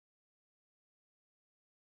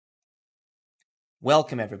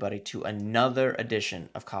Welcome, everybody, to another edition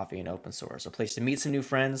of Coffee and Open Source, a place to meet some new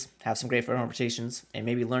friends, have some great conversations, and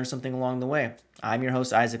maybe learn something along the way. I'm your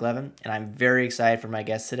host, Isaac Levin, and I'm very excited for my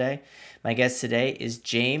guest today. My guest today is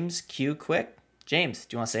James Q. Quick. James,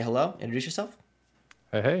 do you want to say hello? Introduce yourself?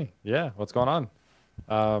 Hey, yeah, what's going on?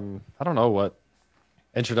 I don't know what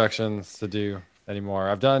introductions to do anymore.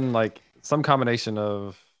 I've done like some combination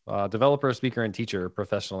of developer, speaker, and teacher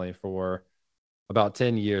professionally for about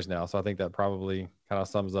 10 years now. So I think that probably kind of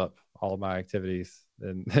sums up all of my activities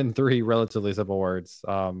in three relatively simple words.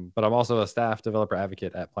 But I'm also a staff developer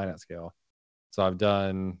advocate at PlanetScale. So I've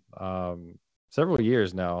done several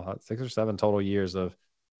years now, 6 or 7 total years of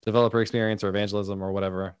developer experience or evangelism or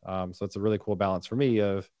whatever. So it's a really cool balance for me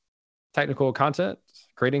of technical content,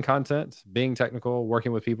 creating content, being technical,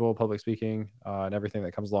 working with people, public speaking, and everything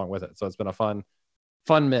that comes along with it. So it's been a fun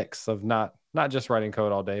mix of not just writing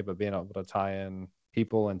code all day, but being able to tie in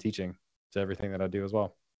people and teaching to everything that I do as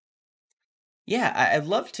well. Yeah, I'd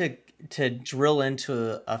love to drill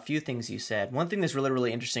into a few things you said. One thing that's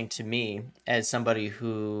really interesting to me as somebody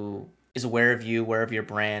who is aware of you, aware of your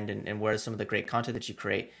brand, and aware of some of the great content that you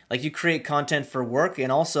create. Like you create content for work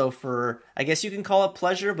and also for, I guess you can call it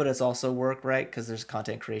pleasure, but it's also work, right? Because there's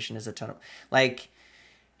content creation is a ton of like.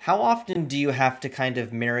 How often do you have to kind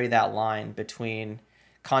of marry that line between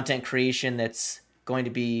content creation that's going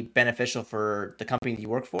to be beneficial for the company that you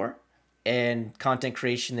work for and content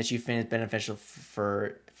creation that you find is beneficial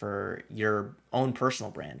for your own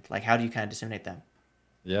personal brand? Like, how do you kind of disseminate them?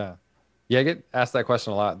 Yeah. Yeah, I get asked that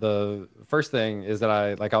question a lot. The first thing is that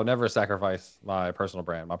I'll never sacrifice my personal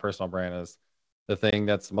brand. My personal brand is the thing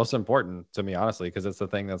that's most important to me, honestly, because it's the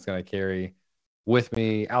thing that's going to carry with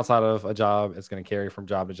me outside of a job. It's going to carry from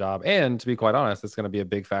job to job. And to be quite honest, it's going to be a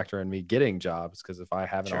big factor in me getting jobs because if I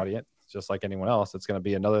have an Sure. audience, just like anyone else, it's going to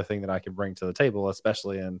be another thing that I can bring to the table,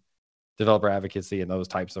 especially in developer advocacy and those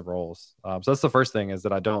types of roles. So that's the first thing is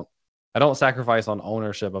that I don't sacrifice on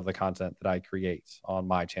ownership of the content that I create on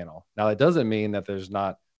my channel. Now that doesn't mean that there's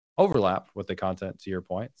not overlap with the content to your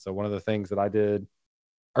point. So one of the things that I did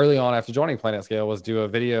early on after joining PlanetScale was do a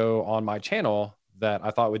video on my channel that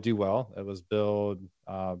I thought would do well. It was build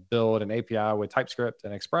an API with TypeScript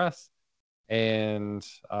and Express, and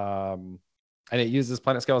it uses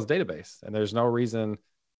PlanetScale as a database. And there's no reason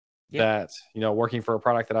Yeah. that working for a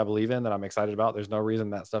product that I believe in that I'm excited about, there's no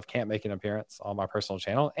reason that stuff can't make an appearance on my personal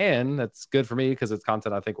channel. And that's good for me because it's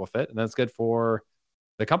content I think will fit, and that's good for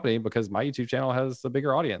the company because my YouTube channel has a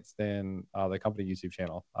bigger audience than the company YouTube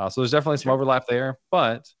channel. So there's definitely some Sure. overlap there,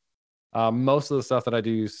 but most of the stuff that I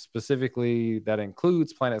do specifically that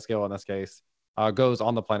includes PlanetScale in this case goes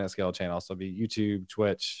on the PlanetScale channel. So be YouTube,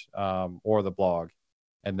 Twitch, or the blog.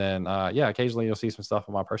 And then, yeah, occasionally you'll see some stuff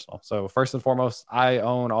on my personal. So first and foremost, I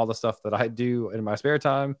own all the stuff that I do in my spare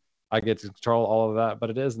time. I get to control all of that, but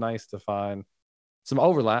it is nice to find some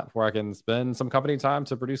overlap where I can spend some company time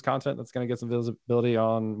to produce content that's going to get some visibility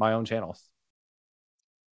on my own channels.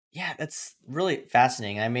 Yeah, that's really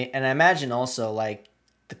fascinating. I mean, and I imagine also like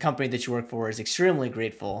the company that you work for is extremely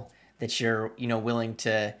grateful that you're, willing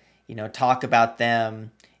to, talk about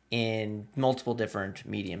them in multiple different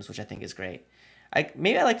mediums, which I think is great. I'd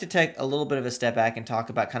like to take a little bit of a step back and talk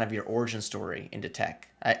about kind of your origin story into tech.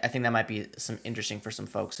 I think that might be some interesting for some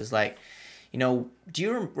folks. Is like, do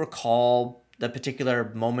you recall the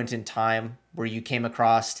particular moment in time where you came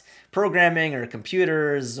across programming or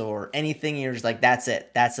computers or anything? And you're just like, that's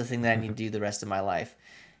it. That's the thing that I need to do the rest of my life.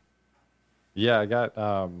 Yeah, I got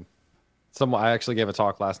I actually gave a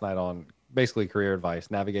talk last night on basically career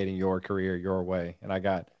advice, navigating your career your way. And I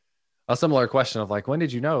got a similar question of like, when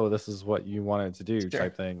did you know this is what you wanted to do Sure.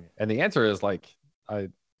 type thing? And the answer is like, I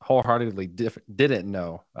wholeheartedly didn't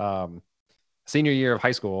know. Senior year of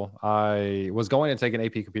high school, I was going to take an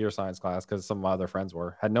AP computer science class because some of my other friends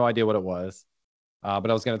had no idea what it was. But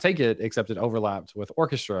I was going to take it, except it overlapped with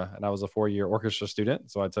orchestra, and I was a 4-year orchestra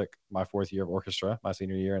student. So I took my fourth year of orchestra my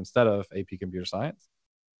senior year instead of AP computer science.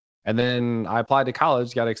 And then I applied to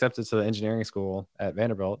college, got accepted to the engineering school at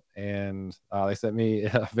Vanderbilt, and they sent me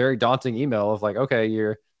a very daunting email of like, "Okay,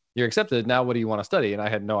 you're accepted. Now, what do you want to study?" And I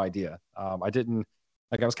had no idea. I didn't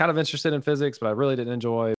like. I was kind of interested in physics, but I really didn't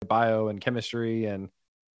enjoy bio and chemistry, and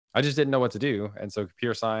I just didn't know what to do. And so,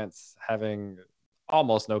 computer science, having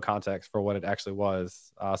almost no context for what it actually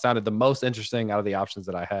was, sounded the most interesting out of the options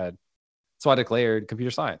that I had. So I declared computer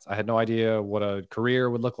science. I had no idea what a career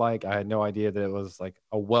would look like. I had no idea that it was like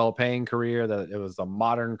a well-paying career, that it was a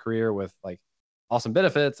modern career with like awesome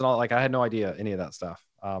benefits and all. Like I had no idea any of that stuff.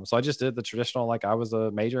 So I just did the traditional, like I was a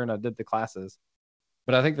major and I did the classes.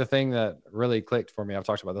 But I think the thing that really clicked for me, I've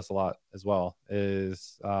talked about this a lot as well,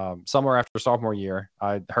 is somewhere after sophomore year,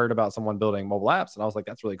 I heard about someone building mobile apps, and I was like,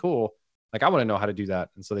 "That's really cool. Like, I want to know how to do that."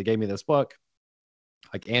 And so they gave me this book,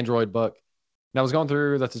 like Android book, and I was going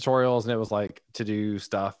through the tutorials, and it was like to do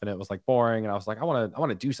stuff, and it was like boring, and I was like, I want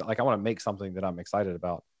to do something, like I want to make something that I'm excited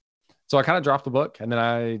about. So I kind of dropped the book, and then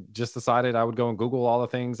I just decided I would go and Google all the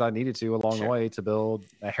things I needed to along the Sure. way to build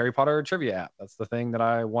a Harry Potter trivia app. That's the thing that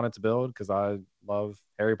I wanted to build because I love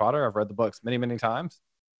Harry Potter. I've read the books many, many times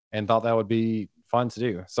and thought that would be fun to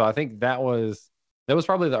do. So I think that was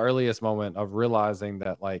probably the earliest moment of realizing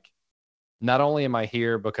that, like, not only am I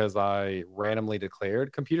here because I randomly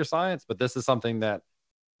declared computer science, but this is something that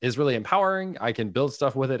is really empowering. I can build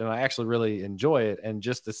stuff with it and I actually really enjoy it. And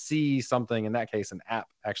just to see something, in that case, an app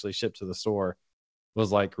actually shipped to the store,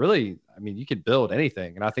 was like, really, I mean, you could build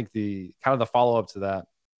anything. And I think the kind of the follow up to that,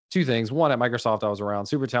 two things. One, at Microsoft, I was around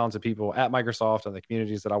super talented people at Microsoft and the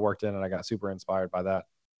communities that I worked in, and I got super inspired by that.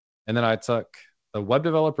 And then I took the web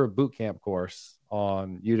developer bootcamp course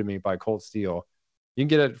on Udemy by Colt Steele. You can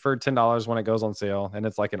get it for $10 when it goes on sale. And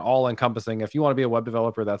it's like an all encompassing, if you want to be a web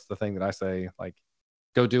developer, that's the thing that I say, like,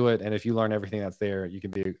 go do it. And if you learn everything that's there, you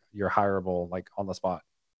can be, you're hireable, like, on the spot.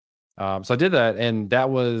 So I did that, and that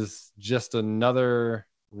was just another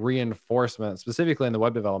reinforcement, specifically in the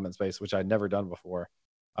web development space, which I'd never done before.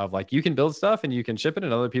 Of like, you can build stuff and you can ship it,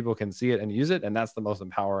 and other people can see it and use it, and that's the most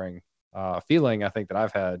empowering feeling I think that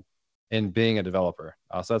I've had in being a developer.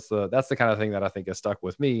 So that's the kind of thing that I think has stuck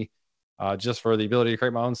with me, just for the ability to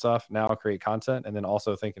create my own stuff, now create content, and then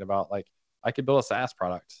also thinking about, like, I could build a SaaS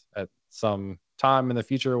product at some time in the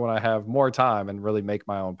future when I have more time and really make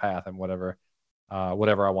my own path and whatever I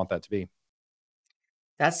want that to be.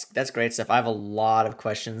 That's great stuff. I have a lot of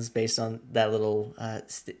questions based on that little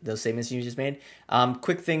those statements you just made.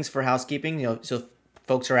 Quick things for housekeeping. So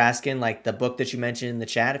folks are asking like the book that you mentioned in the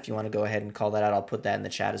chat. If you want to go ahead and call that out, I'll put that in the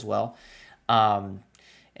chat as well. Um,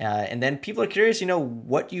 and then people are curious.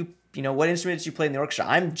 What instruments you play in the orchestra.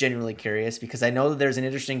 I'm genuinely curious because I know that there's an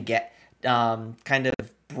interesting kind of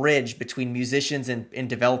bridge between musicians and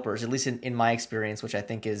developers, at least in my experience, which I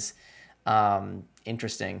think is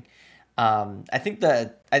interesting. I think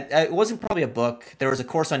it wasn't probably a book. There was a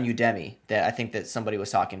course on Udemy that I think that somebody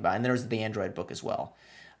was talking about, and there was the Android book as well.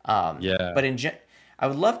 Yeah. But I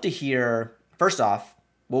would love to hear first off,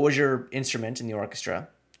 what was your instrument in the orchestra?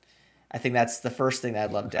 I think that's the first thing that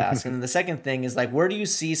I'd love to ask, and then the second thing is like, where do you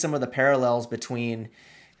see some of the parallels between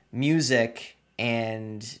music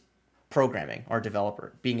and programming or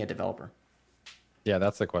being a developer? Yeah,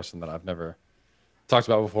 that's the question that I've never talked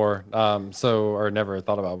about before. Or never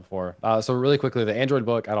thought about before. So really quickly, the Android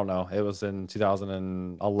book, I don't know. It was in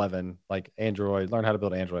 2011, like Android, learn how to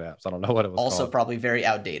build Android apps. I don't know what it was Also, called. probably very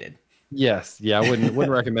outdated. Yes, yeah, I wouldn't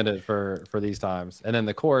recommend it for these times. And then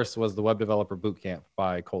the course was the Web Developer Bootcamp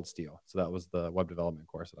by Colt Steele. So that was the web development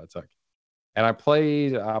course that I took. And I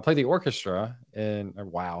played the orchestra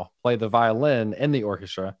played the violin in the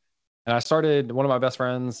orchestra. And I started, one of my best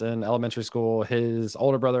friends in elementary school, his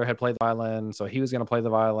older brother had played the violin, so he was going to play the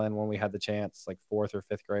violin when we had the chance, like fourth or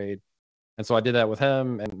fifth grade. And so I did that with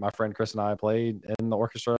him, and my friend Chris and I played in the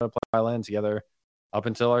orchestra, played violin together up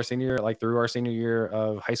until our senior, like through our senior year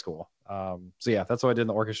of high school. So yeah, that's what I did in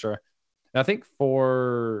the orchestra. And I think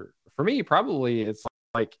for me, probably it's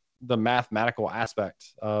like the mathematical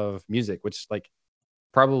aspect of music, which, like,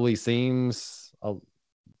 probably seems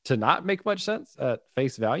to not make much sense at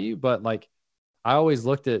face value, but like, I always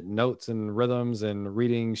looked at notes and rhythms and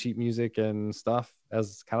reading sheet music and stuff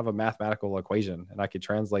as kind of a mathematical equation, and I could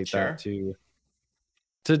translate that Sure.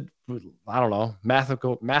 to I don't know,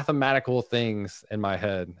 mathematical things in my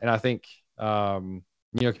head. And I think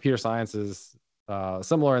computer science is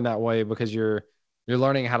similar in that way, because you're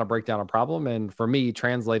learning how to break down a problem, and for me,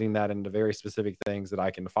 translating that into very specific things that I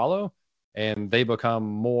can follow, and they become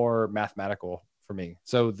more mathematical for me.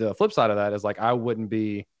 So the flip side of that is, like, I wouldn't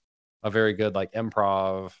be a very good, like,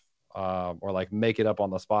 improv or like make it up on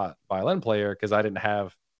the spot violin player, because I didn't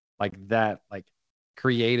have like that, like,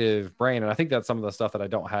 creative brain. And I think that's some of the stuff that I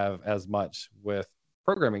don't have as much with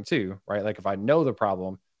programming too, right? Like, if I know the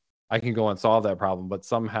problem, I can go and solve that problem, but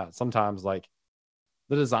sometimes, like,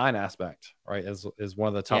 the design aspect, right, is one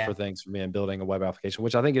of the tougher Yeah. things for me in building a web application,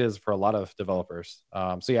 which I think it is for a lot of developers.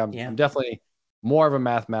 So yeah, I'm Yeah. definitely more of a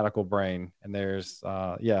mathematical brain, and there's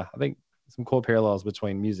I think some cool parallels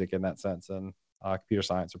between music in that sense and computer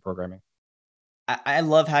science or programming. I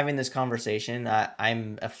love having this conversation.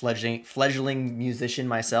 I'm a fledgling musician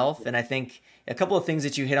myself, and I think a couple of things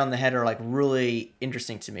that you hit on the head are like really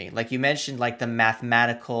interesting to me. Like you mentioned, like the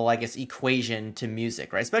mathematical, I guess, equation to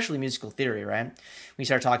music, right? Especially musical theory, right? We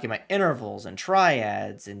start talking about intervals and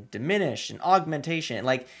triads and diminish and augmentation,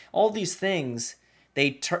 like all these things.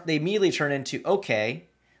 They immediately turn into okay,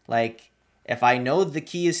 like if I know the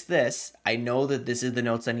key is this, I know that this is the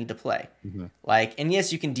notes I need to play. Hmm. Like, and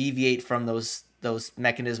yes, you can deviate from those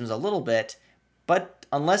mechanisms a little bit, but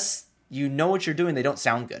unless you know what you're doing, they don't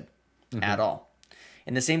sound good Hmm. at all.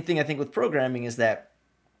 And the same thing I think with programming is that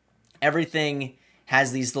everything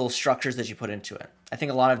has these little structures that you put into it. I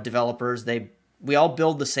think a lot of developers, we all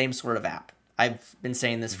build the same sort of app. I've been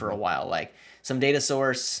saying this for Hmm. a while. Like some data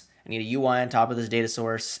source, I need a UI on top of this data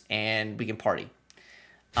source, and we can party.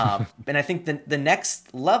 And I think the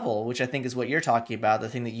next level, which I think is what you're talking about, the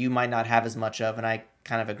thing that you might not have as much of, and I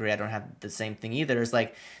kind of agree, I don't have the same thing either, is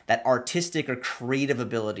like that artistic or creative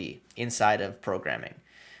ability inside of programming,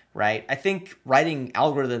 right? I think writing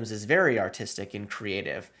algorithms is very artistic and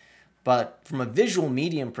creative, but from a visual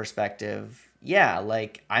medium perspective, yeah,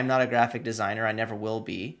 like I'm not a graphic designer, I never will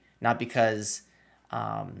be, not because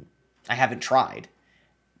I haven't tried,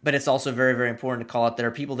 but it's also very, very important to call out there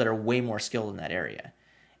are people that are way more skilled in that area.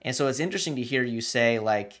 And so it's interesting to hear you say,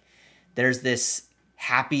 like, there's this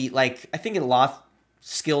happy, like, I think in a lot of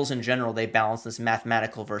skills in general, they balance this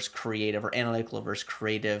mathematical versus creative or analytical versus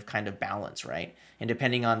creative kind of balance, right? And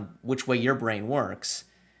depending on which way your brain works,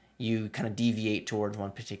 you kind of deviate towards one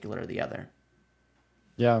particular or the other.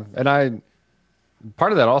 Yeah, and I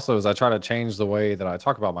part of that also is I try to change the way that I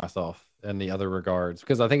talk about myself in the other regards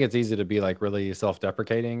because I think it's easy to be like really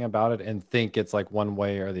self-deprecating about it and think it's like one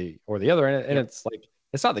way or the other, and Yep. it's like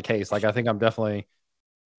it's not the case. Like I think I'm definitely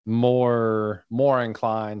more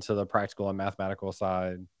inclined to the practical and mathematical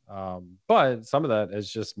side, but some of that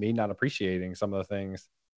is just me not appreciating some of the things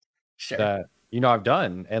Sure. that I've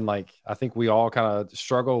done, and like I think we all kind of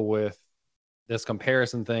struggle with this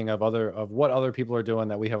comparison thing of what other people are doing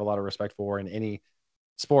that we have a lot of respect for in any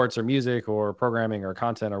sports or music or programming or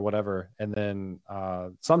content or whatever, and then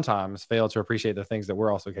sometimes fail to appreciate the things that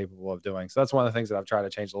we're also capable of doing. So that's one of the things that I've tried to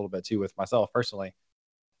change a little bit too with myself personally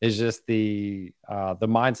is just the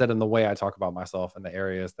mindset and the way I talk about myself in the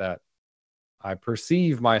areas that I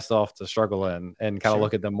perceive myself to struggle in, and kind of Sure.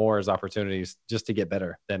 look at them more as opportunities just to get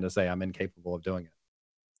better than to say I'm incapable of doing it.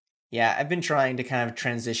 Yeah, I've been trying to kind of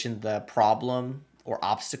transition the problem or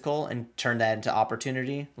obstacle and turn that into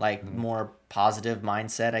opportunity, like Mhm. more positive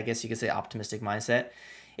mindset. I guess you could say optimistic mindset.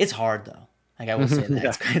 It's hard though. Like I will say that Yeah,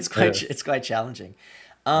 it is. it's quite challenging.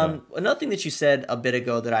 Yeah. Another thing that you said a bit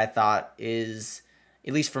ago that I thought is,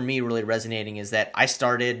 at least for me, really resonating is that I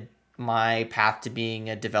started my path to being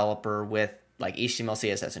a developer with like HTML,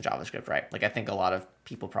 CSS, and JavaScript, right? Like I think a lot of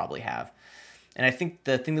people probably have. And I think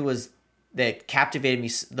the thing that captivated me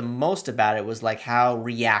the most about it was like how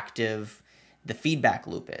reactive the feedback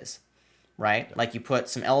loop is, right? Yeah. Like you put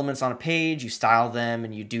some elements on a page, you style them,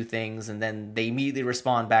 and you do things, and then they immediately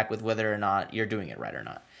respond back with whether or not you're doing it right or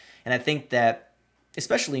not. And I think that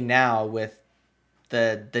especially now with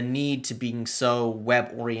the need to being so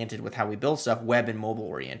web oriented with how we build stuff, web and mobile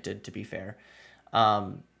oriented, to be fair,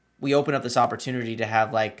 we open up this opportunity to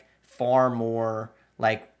have like far more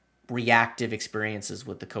like reactive experiences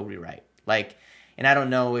with the code rewrite. Like, and I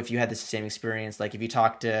don't know if you had the same experience. Like, if you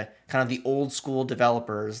talk to kind of the old school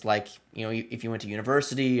developers, like, you know, if you went to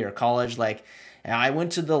university or college, like, I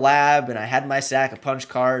went to the lab and I had my stack of punch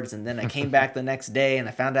cards, and then I came back the next day and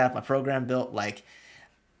I found out my program built. Like,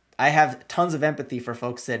 I have tons of empathy for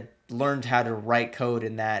folks that learned how to write code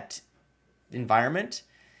in that environment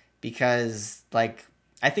because like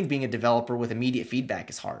I think being a developer with immediate feedback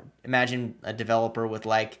is hard. Imagine a developer with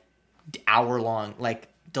like hour long like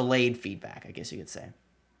delayed feedback, I guess you could say.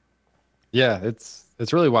 Yeah,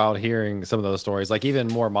 it's really wild hearing some of those stories. Like even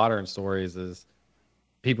more modern stories is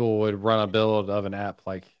people would run a build of an app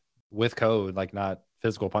like with code, like not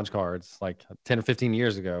physical punch cards, like 10 or 15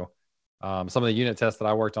 years ago. Some of the unit tests that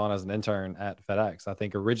I worked on as an intern at FedEx, I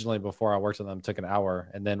think originally before I worked on them took an hour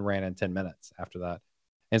and then ran in 10 minutes after that.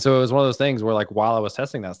 And so it was one of those things where like while I was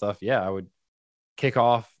testing that stuff, yeah, I would kick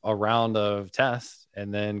off a round of tests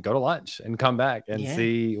and then go to lunch and come back and Yeah.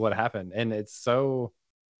 see what happened. And it's so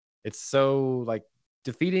like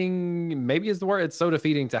defeating, maybe is the word. It's so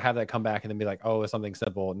defeating to have that come back and then be like, oh, it's something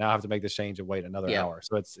simple. Now I have to make this change and wait another Yep. hour.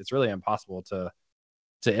 So it's really impossible to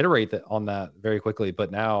iterate that on that very quickly.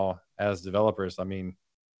 But now as developers, I mean,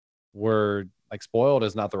 we're like spoiled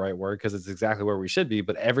is not the right word because it's exactly where we should be,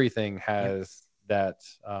 but everything Yep. has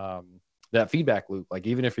that feedback loop. Like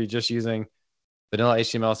even if you're just using vanilla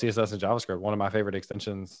HTML, CSS, and JavaScript. One of my favorite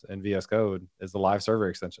extensions in VS Code is the live server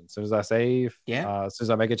extension. As soon as I save, Yeah. as soon as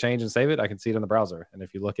I make a change and save it, I can see it in the browser. And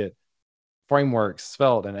if you look at frameworks,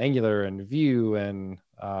 Svelte and Angular and Vue and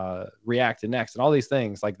React and Next and all these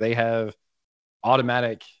things, like they have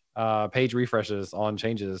automatic page refreshes on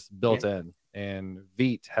changes built Yeah. in. And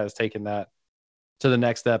Vite has taken that to the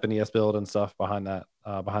next step in ES Build and stuff behind that,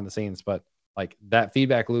 behind the scenes. But like that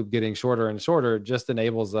feedback loop getting shorter and shorter just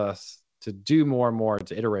enables us to do more and more,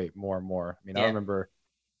 to iterate more and more. I mean, I Yeah. remember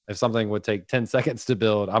if something would take 10 seconds to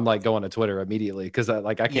build, I'm like going to Twitter immediately because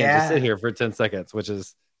I can't just sit Yeah. here for 10 seconds, which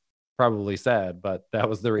is probably sad, but that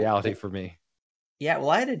was the reality for me. Yeah,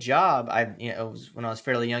 well, I had a job. It was when I was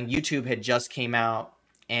fairly young. YouTube had just came out,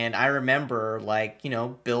 and I remember, like,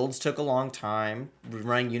 builds took a long time,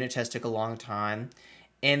 running unit tests took a long time,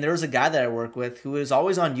 and there was a guy that I work with who was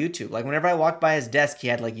always on YouTube. Like, whenever I walked by his desk, he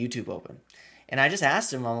had like YouTube open, and I just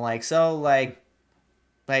asked him, I'm like, so like,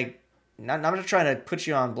 not trying to put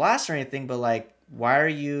you on blast or anything, but like, why are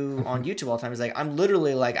you on YouTube all the time? He's like, I'm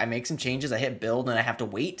literally like, I make some changes, I hit build, and I have to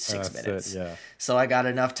wait six That's it. minutes. Yeah. So I got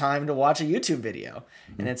enough time to watch a YouTube video.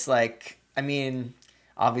 And Mhm. it's like, I mean,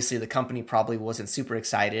 obviously the company probably wasn't super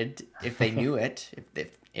excited if they knew it,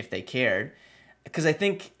 if they cared. Because I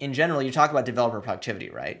think in general, you talk about developer productivity,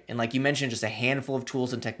 right? And like you mentioned, just a handful of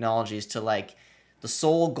tools and technologies to like, the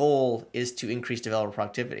sole goal is to increase developer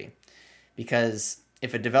productivity. Because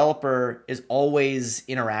if a developer is always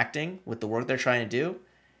interacting with the work they're trying to do,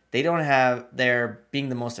 they're being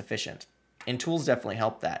the most efficient. And tools definitely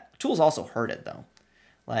help that. Tools also hurt it though.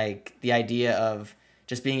 Like the idea of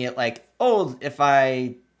just being it like, oh, if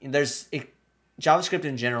I there's it, JavaScript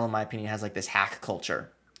in general, in my opinion, has like this hack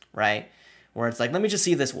culture, right? Where it's like, let me just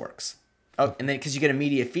see if this works. Oh, and then because you get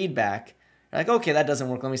immediate feedback, you're like, okay, that doesn't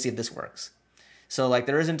work. Let me see if this works. So like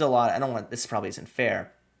there isn't a lot. I don't want this probably isn't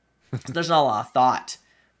fair. There's not a lot of thought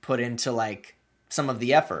put into like some of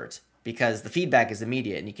the effort because the feedback is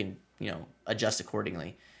immediate and you can adjust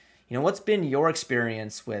accordingly. What's been your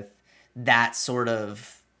experience with that sort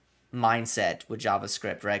of mindset with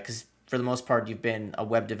JavaScript, right? Because for the most part you've been a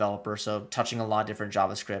web developer, so touching a lot of different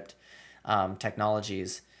JavaScript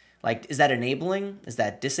technologies. Like, is that enabling, is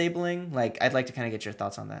that disabling? Like, I'd like to kind of get your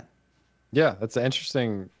thoughts on that. Yeah, that's an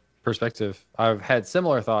interesting perspective. I've had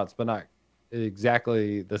similar thoughts, but not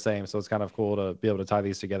exactly the same. So it's kind of cool to be able to tie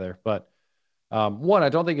these together. But one, I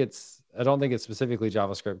don't think it's specifically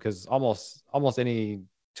JavaScript because almost any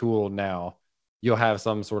tool now you'll have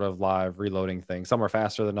some sort of live reloading thing. Some are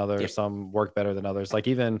faster than others, Yep. some work better than others. Like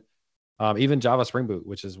even Java Spring Boot,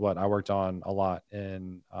 which is what I worked on a lot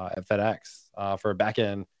in at FedEx for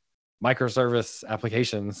backend microservice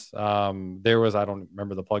applications. There was, I don't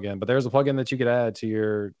remember the plugin, but there's a plugin that you could add to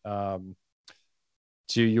your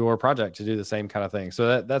project to do the same kind of thing.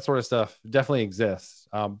 So that sort of stuff definitely exists.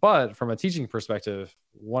 But from a teaching perspective,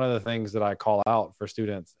 one of the things that I call out for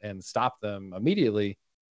students and stop them immediately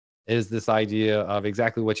is this idea of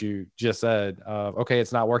exactly what you just said of, okay,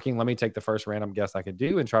 it's not working. Let me take the first random guess I could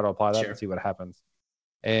do and try to apply that and Sure. see what happens.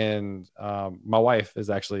 And my wife is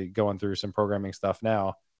actually going through some programming stuff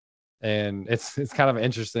now. And it's kind of an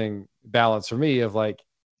interesting balance for me of like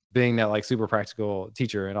being that like super practical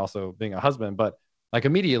teacher and also being a husband. But like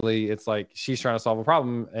immediately it's like she's trying to solve a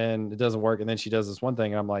problem and it doesn't work. And then she does this one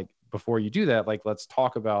thing. And I'm like, before you do that, like let's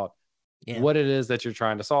talk about Yeah. what it is that you're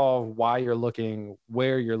trying to solve, why you're looking,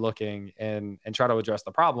 where you're looking, and try to address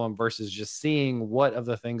the problem versus just seeing what of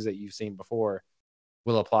the things that you've seen before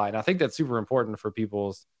will apply. And I think that's super important for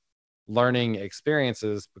people's learning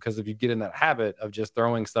experiences because if you get in that habit of just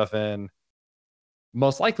throwing stuff in,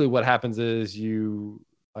 most likely what happens is you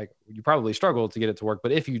probably struggle to get it to work.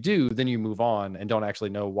 But if you do, then you move on and don't actually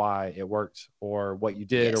know why it worked or what you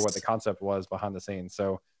did or what the Yes. concept was behind the scenes.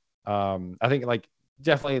 So I think like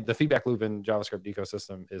definitely the feedback loop in JavaScript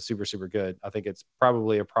ecosystem is super, super good. I think it's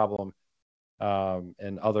probably a problem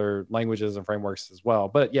in other languages and frameworks as well.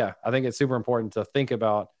 But yeah, I think it's super important to think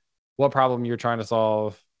about what problem you're trying to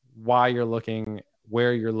solve, why you're looking,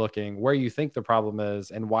 where you think the problem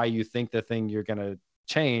is, and why you think the thing you're going to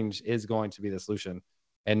change is going to be the solution,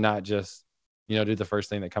 and not just do the first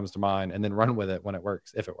thing that comes to mind and then run with it when it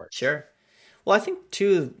works, if it works. Sure. Well, I think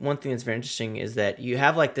too, one thing that's very interesting is that you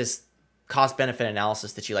have like this cost benefit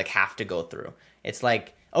analysis that you like have to go through. It's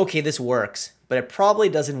like, okay, this works, but it probably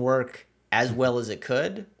doesn't work as well as it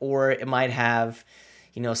could, or it might have,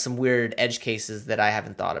 some weird edge cases that I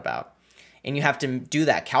haven't thought about. And you have to do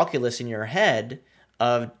that calculus in your head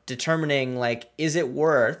of determining like, is it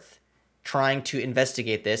worth trying to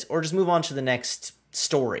investigate this or just move on to the next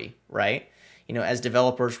story, right? As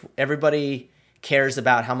developers, everybody cares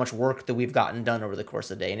about how much work that we've gotten done over the course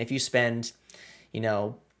of the day. And if you spend, you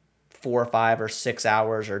know, 4 or 5 or 6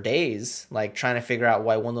 hours or days, like trying to figure out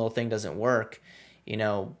why one little thing doesn't work,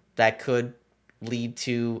 that could lead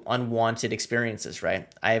to unwanted experiences, right?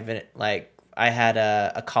 I had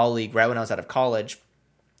a colleague right when I was out of college.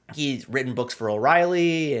 He's written books for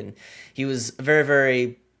O'Reilly, and he was a very,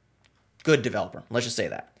 very good developer. Let's just say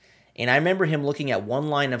that. And I remember him looking at one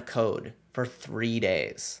line of code for 3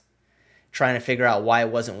 days, trying to figure out why it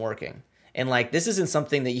wasn't working. And like, this isn't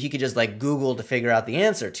something that he could just like Google to figure out the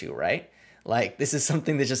answer to, right? Like, this is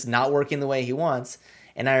something that's just not working the way he wants.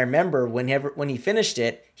 And I remember when he finished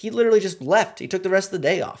it, he literally just left. He took the rest of the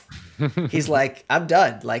day off. He's like, I'm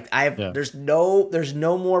done. Like, Yeah. there's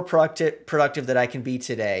no more productive that I can be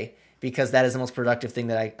today, because that is the most productive thing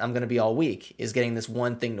that I'm going to be all week, is getting this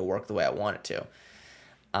one thing to work the way I want it to.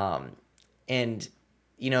 And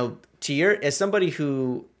as somebody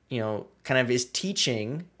who kind of is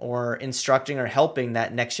teaching or instructing or helping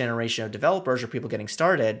that next generation of developers or people getting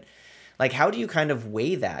started, like, how do you kind of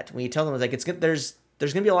weigh that when you tell them, like,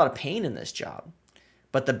 there's going to be a lot of pain in this job,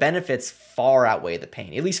 but the benefits far outweigh the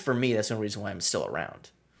pain? At least for me, that's the only reason why I'm still around.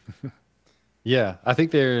 Yeah, I think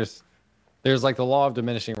there's like the law of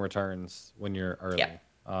diminishing returns when you're early.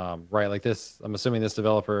 Yeah. Right? Like this, I'm assuming this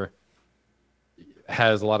developer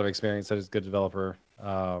has a lot of experience, that is a good developer.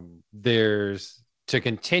 There's to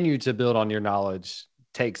continue to build on your knowledge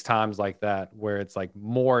takes times like that, where it's like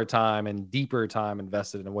more time and deeper time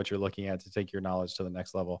invested in what you're looking at to take your knowledge to the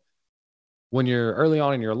next level. When you're early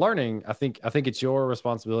on in your learning, I think it's your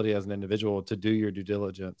responsibility as an individual to do your due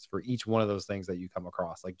diligence for each one of those things that you come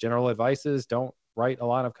across. Like, general advice is don't write a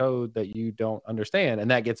line of code that you don't understand,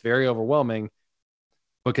 and that gets very overwhelming,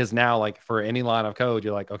 because now, like, for any line of code,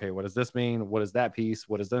 you're like, okay, what does this mean? What is that piece?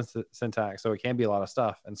 What is this syntax? So it can be a lot of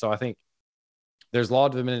stuff. And so I think there's law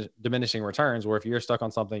of diminishing returns, where if you're stuck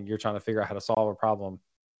on something, you're trying to figure out how to solve a problem,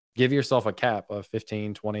 give yourself a cap of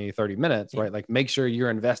 15, 20, 30 minutes, Yeah. right? Like, make sure you're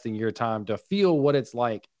investing your time to feel what it's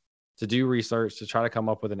like to do research, to try to come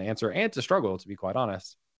up with an answer, and to struggle, to be quite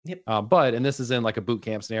honest. Yep. And this is in like a boot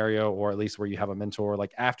camp scenario, or at least where you have a mentor.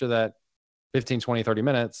 Like, after that 15, 20, 30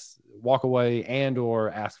 minutes, walk away and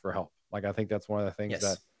or ask for help. Like, I think that's one of the things Yes.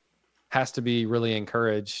 that has to be really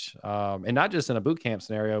encouraged, and not just in a boot camp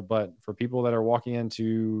scenario, but for people that are walking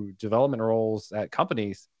into development roles at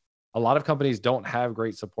companies. A lot of companies don't have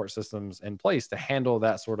great support systems in place to handle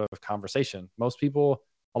that sort of conversation.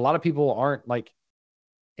 A lot of people aren't like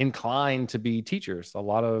inclined to be teachers. A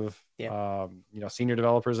lot of Yeah. senior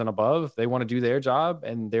developers and above, they want to do their job,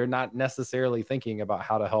 and they're not necessarily thinking about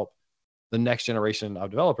how to help the next generation of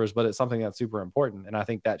developers. But it's something that's super important, and I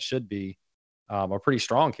think that should be a pretty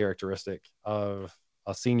strong characteristic of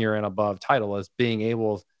a senior and above title, is being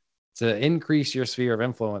able to increase your sphere of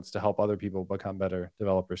influence to help other people become better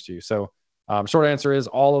developers too. So short answer is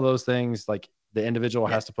all of those things. Like, the individual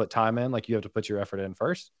Yeah. has to put time in, like, you have to put your effort in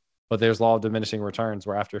first, but there's law of diminishing returns,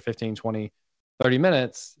 where after 15, 20, 30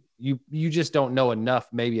 minutes, you just don't know enough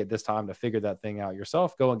maybe at this time to figure that thing out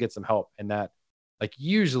yourself. Go and get some help. And that, like,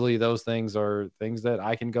 usually those things are things that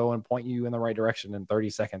I can go and point you in the right direction in 30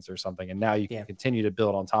 seconds or something. And now you can Yeah. continue to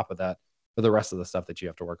build on top of that for the rest of the stuff that you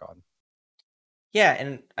have to work on. Yeah,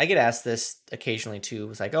 and I get asked this occasionally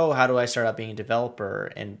too. It's like, oh, how do I start out being a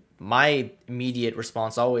developer? And my immediate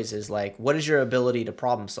response always is like, what is your ability to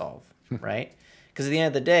problem solve, right? Because at the end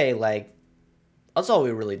of the day, like, that's all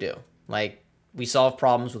we really do. Like, we solve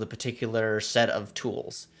problems with a particular set of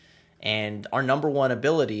tools. And our number one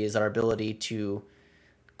ability is our ability to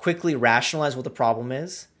quickly rationalize what the problem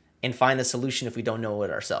is and find a solution if we don't know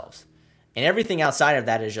it ourselves. And everything outside of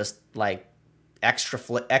that is just like extra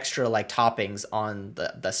like toppings on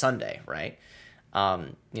the sundae, right?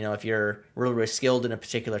 If you're really, really skilled in a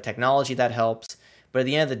particular technology, that helps. But at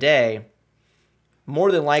the end of the day,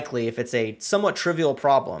 more than likely, if it's a somewhat trivial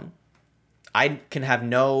problem, I can have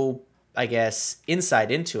no, I guess, insight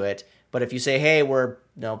into it. But if you say, hey,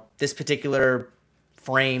 this particular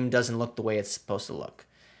frame doesn't look the way it's supposed to look,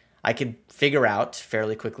 I could figure out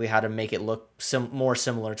fairly quickly how to make it look more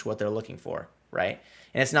similar to what they're looking for, right?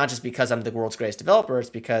 And it's not just because I'm the world's greatest developer. It's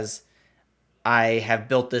because I have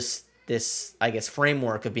built this I guess,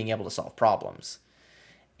 framework of being able to solve problems.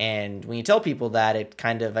 And when you tell people that, it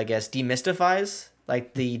kind of, I guess, demystifies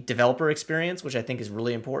like the developer experience, which I think is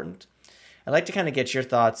really important. I'd like to kind of get your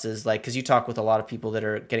thoughts, is like, because you talk with a lot of people that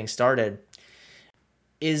are getting started,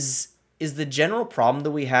 is the general problem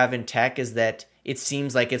that we have in tech is that it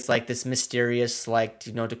seems like it's like this mysterious, like,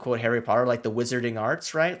 to quote Harry Potter, like the wizarding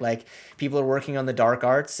arts, right? Like, people are working on the dark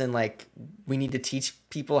arts, and like, we need to teach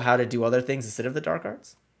people how to do other things instead of the dark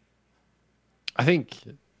arts. I think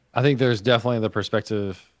there's definitely the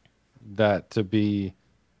perspective that to be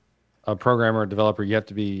a programmer or developer, you have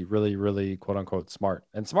to be really, really quote unquote smart.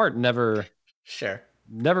 And smart Sure.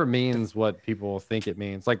 never Def- means what people think it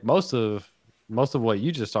means. Like most of what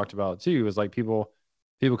you just talked about too is like people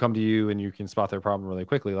come to you and you can spot their problem really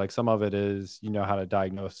quickly. Like some of it is you know how to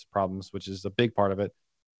diagnose problems, which is a big part of it.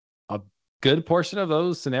 A good portion of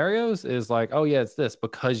those scenarios is like, oh yeah, it's this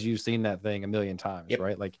because you've seen that thing a million times, Yep.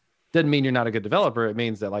 right? Like doesn't mean you're not a good developer. It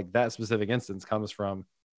means that like that specific instance comes from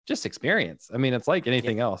just experience. I mean, it's like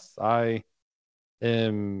anything Yep. else. I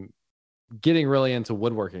am getting really into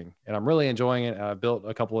woodworking and I'm really enjoying it. I built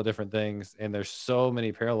a couple of different things and there's so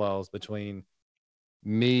many parallels between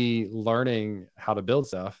me learning how to build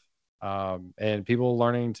stuff and people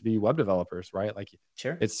learning to be web developers, right? Like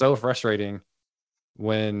Sure. it's so frustrating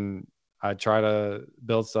when I try to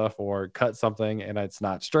build stuff or cut something and it's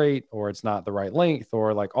not straight or it's not the right length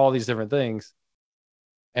or like all these different things.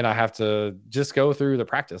 And I have to just go through the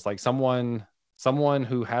practice. Like someone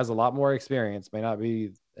who has a lot more experience may not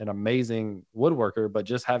be an amazing woodworker, but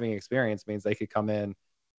just having experience means they could come in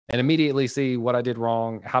and immediately see what I did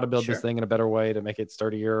wrong, how to build this Sure. thing in a better way to make it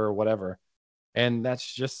sturdier or whatever. And that's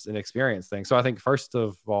just an experience thing. So I think first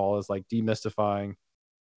of all is like demystifying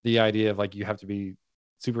the idea of like you have to be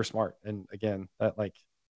super smart. And again, that like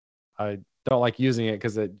I don't like using it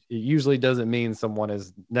because it usually doesn't mean someone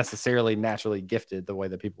is necessarily naturally gifted the way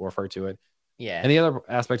that people refer to it. Yeah. And the other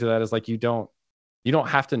aspect of that is like you don't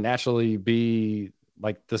have to naturally be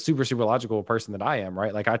like the super super logical person that I am,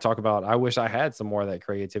 right? Like I talk about I wish I had some more of that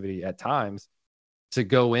creativity at times to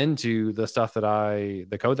go into the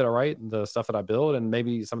code that I write and the stuff that I build and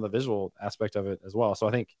maybe some of the visual aspect of it as well. So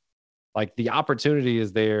I think like the opportunity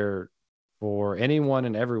is there for anyone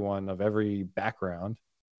and everyone of every background.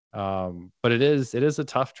 But it is a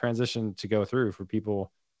tough transition to go through for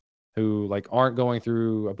people who like aren't going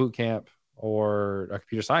through a boot camp or a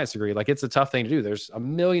computer science degree. Like it's a tough thing to do. There's a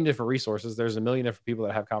million different resources. There's a million different people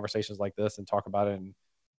that have conversations like this and talk about it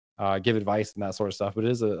and give advice and that sort of stuff. But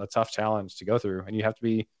it is a tough challenge to go through, and you have to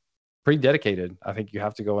be pretty dedicated. I think you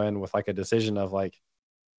have to go in with like a decision of like,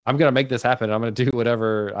 I'm going to make this happen. I'm going to do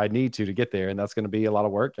whatever I need to get there, and that's going to be a lot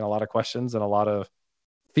of work and a lot of questions and a lot of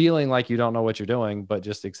feeling like you don't know what you're doing, but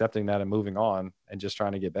just accepting that and moving on and just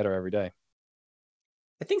trying to get better every day.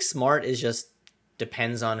 I think smart is just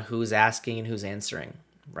depends on who's asking and who's answering,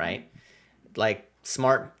 right? Like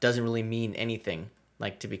smart doesn't really mean anything,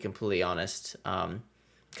 like to be completely honest.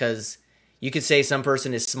 Because you could say some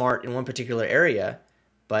person is smart in one particular area,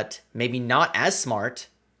 but maybe not as smart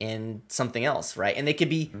in something else, right? And they could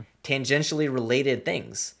be Mhm. tangentially related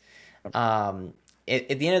things. At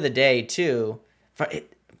the end of the day, too,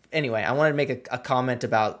 anyway, I wanted to make a comment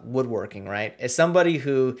about woodworking, right? As somebody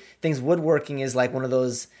who thinks woodworking is like one of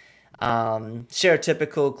those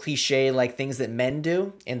stereotypical cliche like things that men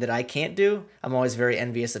do and that I can't do, I'm always very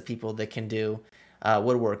envious of people that can do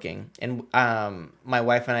woodworking. And my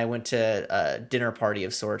wife and I went to a dinner party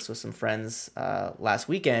of sorts with some friends last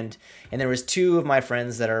weekend, and there was two of my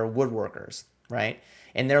friends that are woodworkers, right?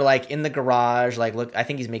 And they're like in the garage, like look, I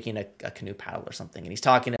think he's making a canoe paddle or something, and he's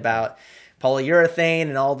talking about polyurethane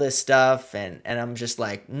and all this stuff, and I'm just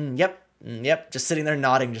like, yep, yep, just sitting there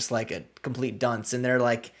nodding, just like a complete dunce, and they're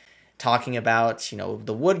like talking about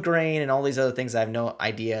the wood grain and all these other things I have no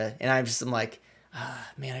idea, and I'm like,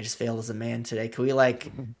 man, I just failed as a man today. Can we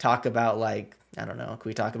like talk about like I don't know? Can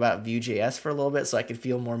we talk about Vue.js for a little bit so I could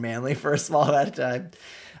feel more manly for a small amount of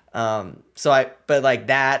time? But like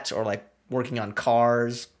that, or like working on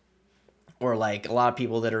cars, or like a lot of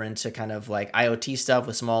people that are into kind of like IoT stuff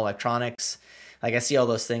with small electronics. Like I see all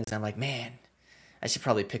those things and I'm like, man, I should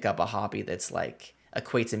probably pick up a hobby that's like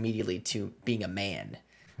equates immediately to being a man.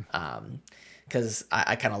 Because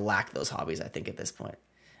I kind of lack those hobbies, I think, at this point.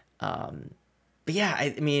 But yeah,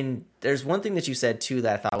 I mean, there's one thing that you said too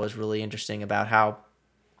that I thought was really interesting about how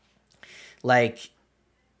like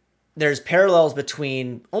there's parallels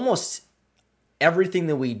between almost everything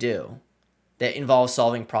that we do that involves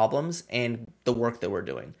solving problems and the work that we're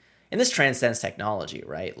doing. And this transcends technology,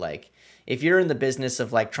 right? Like if you're in the business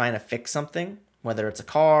of like trying to fix something, whether it's a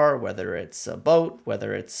car, whether it's a boat,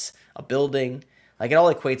 whether it's a building, like it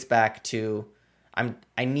all equates back to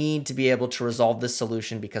I need to be able to resolve this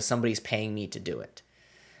solution because somebody's paying me to do it.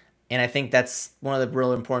 And I think that's one of the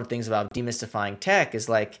real important things about demystifying tech is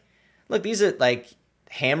like, look, these are like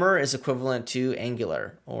hammer is equivalent to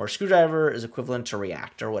Angular or screwdriver is equivalent to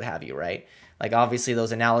React or what have you, right? Like obviously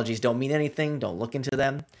those analogies don't mean anything. Don't look into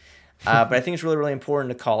them. But I think it's really, really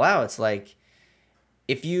important to call out. It's like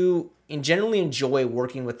if you generally enjoy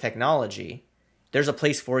working with technology, there's a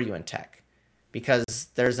place for you in tech because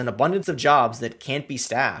there's an abundance of jobs that can't be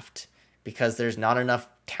staffed because there's not enough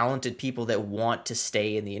talented people that want to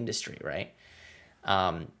stay in the industry, right?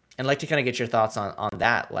 And I'd like to kind of get your thoughts on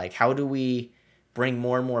that. Like, how do we bring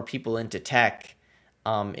more and more people into tech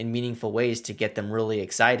in meaningful ways to get them really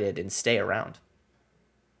excited and stay around?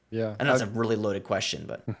 Yeah. I know it's a really loaded question,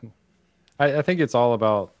 but I think it's all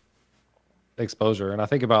about exposure. And I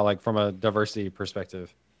think about like from a diversity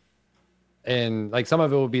perspective. And like some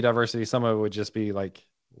of it would be diversity, some of it would just be like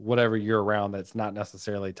whatever you're around that's not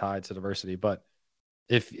necessarily tied to diversity. But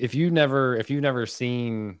if you've never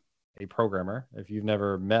seen a programmer, if you've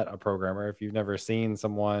never met a programmer, if you've never seen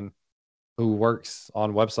someone who works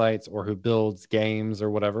on websites or who builds games or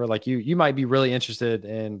whatever, like you might be really interested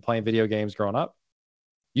in playing video games growing up.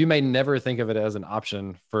 You may never think of it as an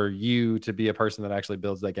option for you to be a person that actually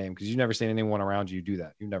builds that game because you've never seen anyone around you do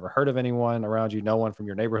that. You've never heard of anyone around you, no one from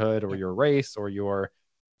your neighborhood or yeah, your race or your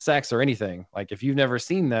sex or anything. Like if you've never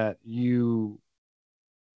seen that, you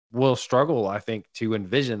will struggle, I think, to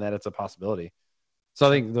envision that it's a possibility. So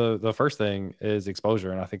I sure, think the first thing is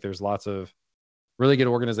exposure, and I think there's lots of really good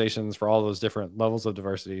organizations for all those different levels of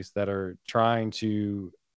diversities that are trying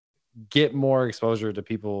to get more exposure to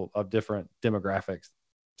people of different demographics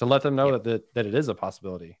to let them know yeah, that it is a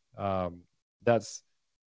possibility. That's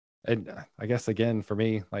and I guess again for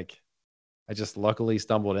me, like I just luckily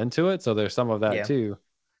stumbled into it, so there's some of that yeah, too.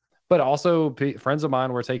 But also, friends of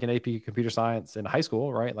mine were taking AP Computer Science in high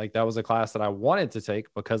school, right? Like that was a class that I wanted to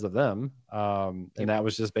take because of them, and yep, that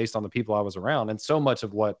was just based on the people I was around. And so much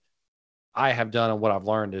of what I have done and what I've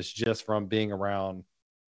learned is just from being around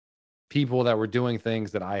people that were doing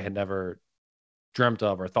things that I had never dreamt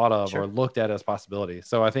of or thought of or sure, looked at as possibilities.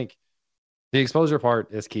 So I think the exposure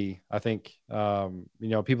part is key. I think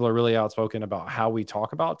people are really outspoken about how we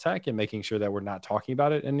talk about tech and making sure that we're not talking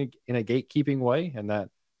about it in a gatekeeping way, and that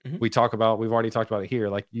hmm, we've already talked about it here.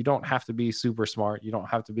 Like you don't have to be super smart, you don't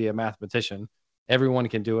have to be a mathematician. Everyone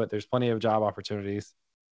can do it. There's plenty of job opportunities.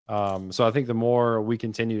 So I think the more we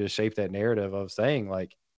continue to shape that narrative of saying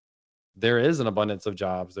like there is an abundance of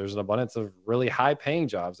jobs. There's an abundance of really high paying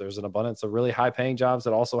jobs. There's an abundance of really high paying jobs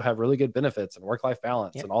that also have really good benefits and work life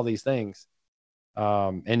balance yep, and all these things.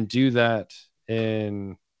 And do that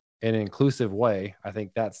in an inclusive way. I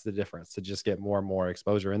think that's the difference to just get more and more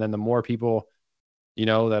exposure. And then the more people,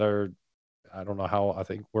 that are, I don't know how, I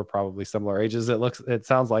think we're probably similar ages. It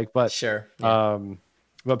sounds like, sure, yeah, um,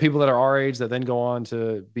 but people that are our age that then go on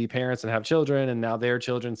to be parents and have children, and now their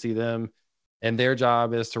children see them and their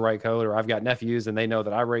job is to write code, or I've got nephews and they know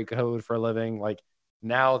that I write code for a living. Like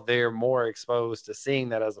now they're more exposed to seeing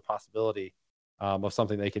that as a possibility of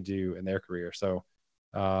something they could do in their career. So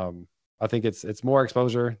I think it's more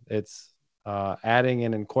exposure. It's adding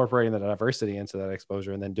and incorporating the diversity into that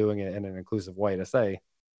exposure, and then doing it in an inclusive way to say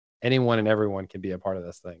anyone and everyone can be a part of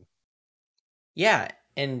this thing. yeah.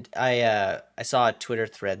 And I saw a Twitter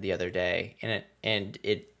thread the other day, and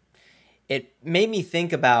it made me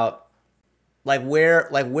think about like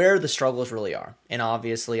where the struggles really are. And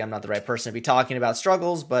obviously, I'm not the right person to be talking about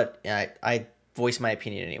struggles, but I voice my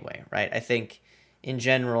opinion anyway, right? I think in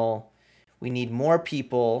general, we need more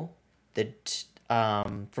people that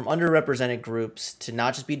from underrepresented groups to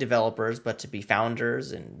not just be developers, but to be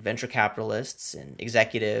founders and venture capitalists and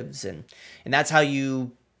executives, and that's how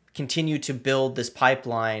you continue to build this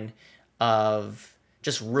pipeline of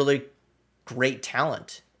just really great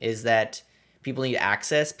talent. Is that people need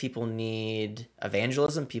access, people need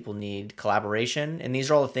evangelism, people need collaboration, and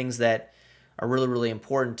these are all the things that are really really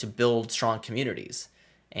important to build strong communities.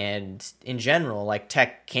 And in general, like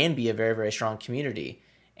tech can be a very very strong community.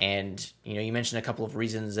 And you mentioned a couple of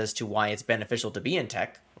reasons as to why it's beneficial to be in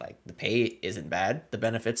tech. Like the pay isn't bad, the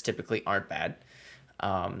benefits typically aren't bad.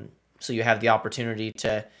 So you have the opportunity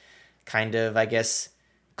to kind of, I guess,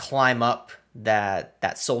 climb up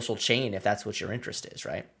that social chain if that's what your interest is,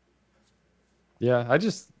 right? Yeah, I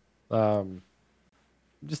um,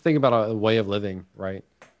 just think about a way of living, right?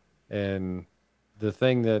 And the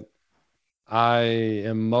thing that I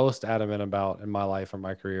am most adamant about in my life and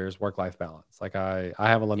my career is work life balance. Like I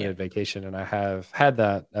have a Yeah, limited vacation, and I have had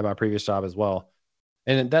that at my previous job as well.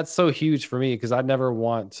 And that's so huge for me because I never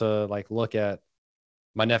want to like look at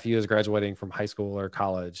my nephew is graduating from high school or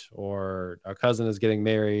college, or a cousin is getting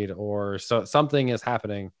married, or so something is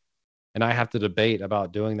happening, and I have to debate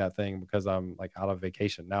about doing that thing because I'm like out of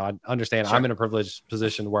vacation. Now I understand I'm sure. in a privileged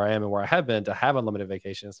position where I am and where I have been to have unlimited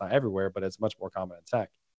vacation. It's not everywhere, but it's much more common in tech.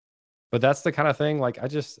 But that's the kind of thing like I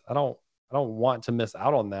don't want to miss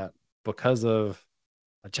out on that because of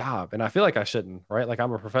a job. And I feel like I shouldn't, right? Like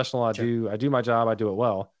I'm a professional. Sure. I do my job, I do it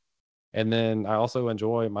well. And then I also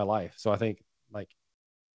enjoy my life. So I think like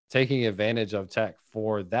taking advantage of tech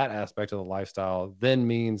for that aspect of the lifestyle then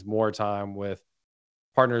means more time with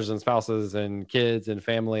partners and spouses and kids and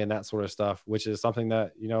family and that sort of stuff, which is something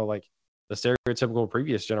that, like the stereotypical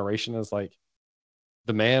previous generation is like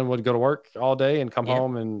the man would go to work all day and come Yeah.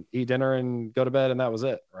 home and eat dinner and go to bed, and that was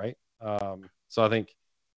it, right? So I think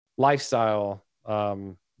lifestyle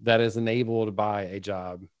that is enabled by a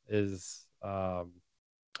job is a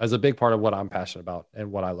big part of what I'm passionate about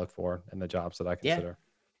and what I look for in the jobs that I Yeah. consider.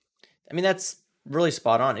 I mean, that's really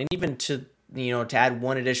spot on. And even to, to add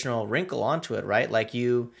one additional wrinkle onto it, right? Like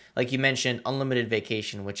you mentioned unlimited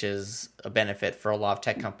vacation, which is a benefit for a lot of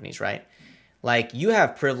tech companies, right? Like you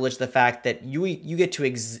have privilege the fact that you get to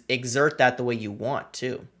exert that the way you want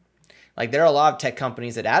too. Like there are a lot of tech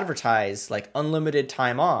companies that advertise like unlimited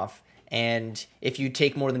time off, and if you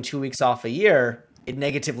take more than 2 weeks off a year, it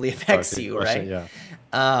negatively Starts affects the you, question, right?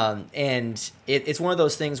 yeah. And it's one of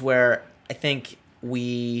those things where I think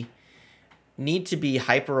we need to be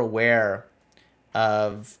hyper aware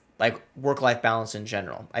of like work life balance in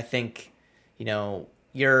general. I think,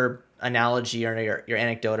 your analogy or your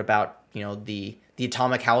anecdote about, the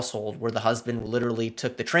atomic household where the husband literally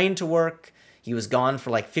took the train to work. He was gone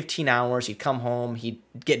for like 15 hours. He'd come home. He'd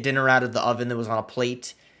get dinner out of the oven that was on a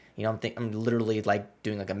plate. I'm literally like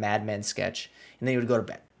doing like a Mad Men sketch, and then he would go to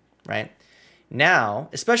bed, right? Now,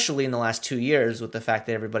 especially in the last 2 years, with the fact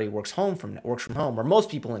that everybody works from home, or most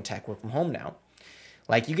people in tech work from home now,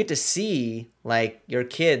 like you get to see like your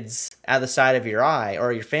kids out of the side of your eye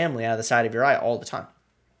or your family out of the side of your eye all the time.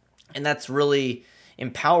 And that's really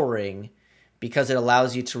empowering because it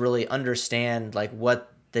allows you to really understand like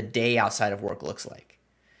what the day outside of work looks like.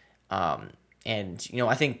 And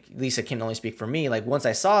I think Lisa can only speak for me. Like once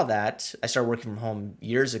I saw that, I started working from home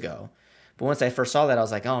years ago. But once I first saw that, I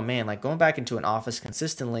was like, oh man, like going back into an office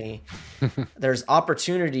consistently, there's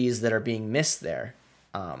opportunities that are being missed there.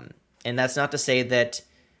 And that's not to say that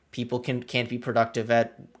people can't be productive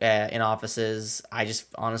at in offices. I just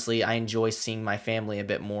honestly I enjoy seeing my family a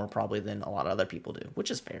bit more probably than a lot of other people do,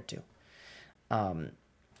 which is fair too.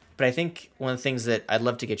 But I think one of the things that I'd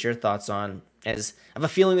love to get your thoughts on is I have a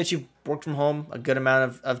feeling that you've worked from home a good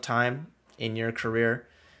amount of time in your career.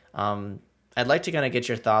 I'd like to kind of get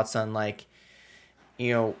your thoughts on like,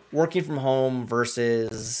 working from home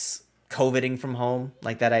versus coveting from home,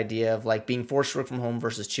 like that idea of like being forced to work from home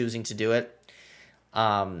versus choosing to do it.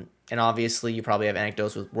 And obviously you probably have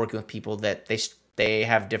anecdotes with working with people that they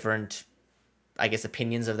have different, I guess,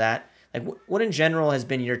 opinions of that. Like what in general has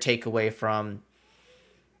been your takeaway from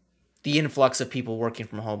the influx of people working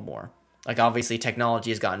from home more? Like obviously technology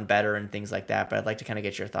has gotten better and things like that, but I'd like to kind of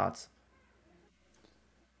get your thoughts.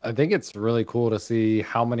 I think it's really cool to see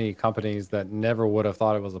how many companies that never would have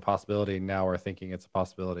thought it was a possibility now are thinking it's a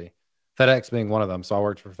possibility. FedEx being one of them. So I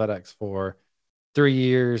worked for FedEx for 3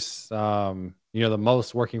 years. The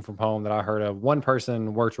most working from home that I heard of. One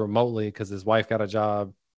person worked remotely because his wife got a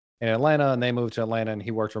job in Atlanta and they moved to Atlanta and he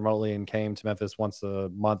worked remotely and came to Memphis once a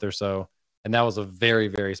month or so. And that was a very,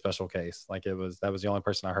 very special case. Like that was the only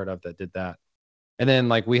person I heard of that did that. And then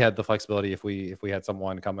like we had the flexibility if we had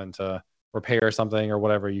someone come in to repair something or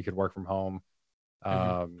whatever, you could work from home.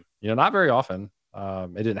 Mm-hmm. Not very often.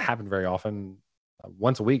 It didn't happen very often.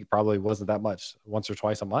 Once a week probably wasn't that much. Once or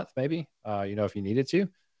twice a month, maybe. If you needed to.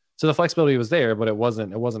 So the flexibility was there, but it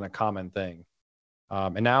wasn't a common thing.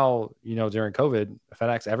 And now, during COVID,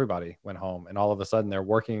 FedEx, everybody went home, and all of a sudden they're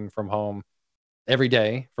working from home every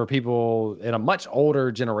day for people in a much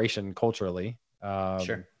older generation culturally.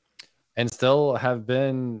 Sure. And still have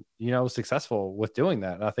been, successful with doing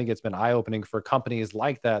that. And I think it's been eye opening for companies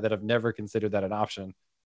like that have never considered that an option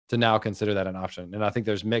to now consider that an option. And I think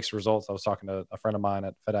there's mixed results. I was talking to a friend of mine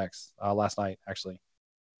at FedEx last night, actually.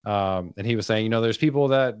 And he was saying, there's people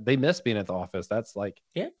that they miss being at the office. That's like,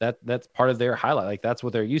 Yeah. that's part of their highlight. Like that's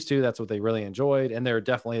what they're used to. That's what they really enjoyed. And there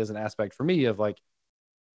definitely is an aspect for me of like,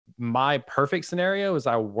 my perfect scenario is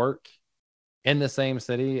I work in the same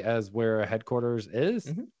city as where a headquarters is,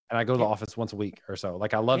 Mm-hmm. and I go to the Yeah. office once a week or so.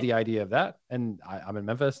 Like I love Yeah. the idea of that, and I'm in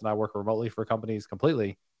Memphis and I work remotely for companies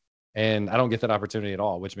completely, and I don't get that opportunity at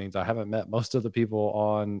all, which means I haven't met most of the people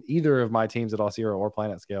on either of my teams at Auth0 or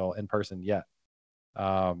Planet Scale in person yet.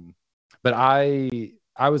 But I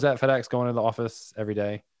was at FedEx going to the office every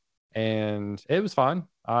day, and it was fine.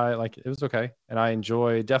 It was okay, and I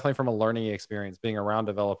enjoy definitely from a learning experience being around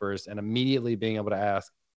developers and immediately being able to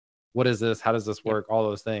ask, what is this? How does this Yep. work? All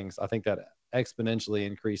those things. I think that exponentially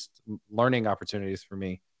increased learning opportunities for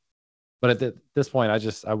me. But at this point,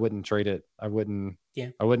 I wouldn't trade it.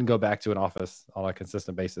 Yeah. I wouldn't go back to an office on a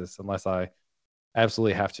consistent basis unless I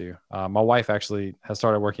absolutely have to. My wife actually has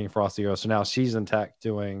started working for Auth0, so now she's in tech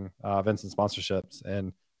doing events and sponsorships,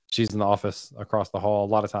 and she's in the office across the hall. A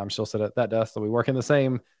lot of times she'll sit at that desk, so we work in the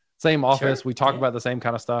same Sure. office. We talk Yeah. about the same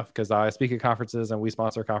kind of stuff because I speak at conferences and we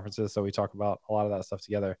sponsor conferences. So we talk about a lot of that stuff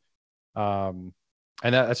together. Um,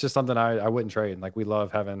 and that's just something I wouldn't trade. Like we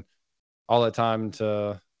love having all that time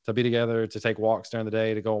to be together, to take walks during the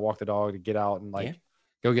day, to go and walk the dog, to get out and Yeah. like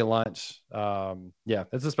go get lunch. Yeah,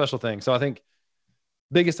 it's a special thing. So I think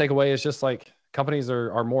biggest takeaway is just like companies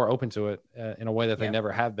are more open to it in a way that they Yeah.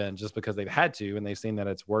 never have been, just because they've had to and they've seen that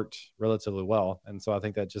it's worked relatively well. And so I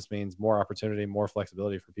think that just means more opportunity, more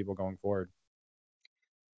flexibility for people going forward.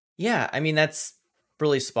 Yeah, I mean that's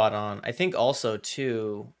really spot on. I think also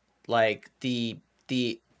too, like the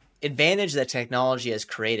advantage that technology has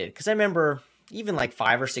created. Because I remember even like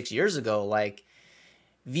 5 or 6 years ago, like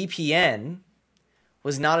VPN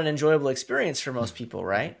was not an enjoyable experience for most people,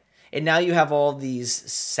 right? And now you have all these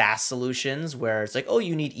SaaS solutions where it's like, oh,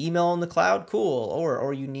 you need email in the cloud, cool,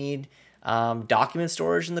 or you need document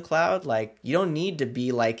storage in the cloud. Like you don't need to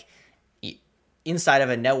be like inside of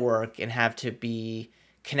a network and have to be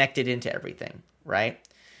connected into everything, right?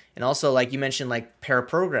 And also, like you mentioned, like pair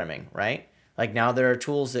programming, right? Like now there are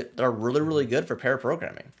tools that are really, really good for pair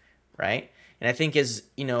programming, right? And I think as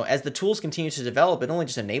you know, as the tools continue to develop, it only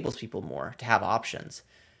just enables people more to have options.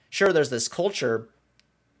 Sure, there's this culture,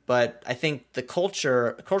 but I think the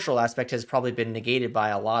cultural aspect has probably been negated by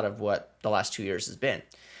a lot of what the last 2 years has been.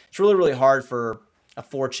 It's really, really hard for a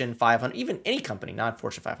Fortune 500, even any company, not a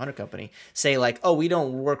Fortune 500 company, say like, oh, we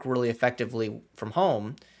don't work really effectively from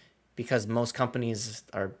home because most companies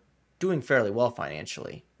are doing fairly well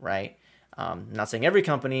financially, right? Not saying every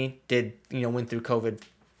company did, went through COVID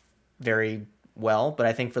very well, but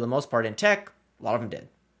I think for the most part in tech, a lot of them did.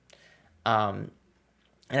 Um,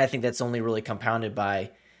 and I think that's only really compounded by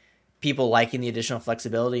people liking the additional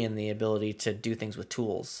flexibility and the ability to do things with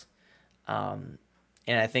tools. Um,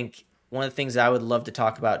 and I think one of the things I would love to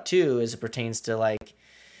talk about too, as it pertains to like,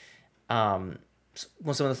 um, some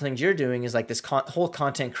of the things you're doing is like this whole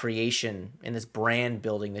content creation and this brand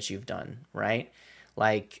building that you've done, right?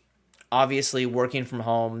 Like, obviously, working from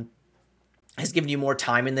home has given you more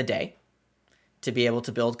time in the day to be able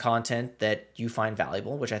to build content that you find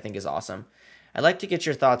valuable, which I think is awesome. I'd like to get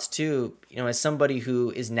your thoughts too, as somebody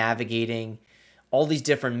who is navigating all these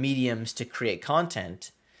different mediums to create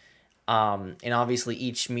content. And obviously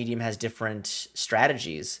each medium has different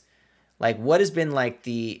strategies. Like what has been like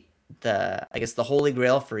the I guess the holy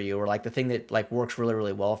grail for you, or like the thing that like works really,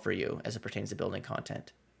 really well for you as it pertains to building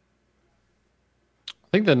content? I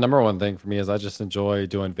think the number one thing for me is I just enjoy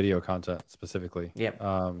doing video content specifically. Yep.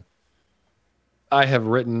 I have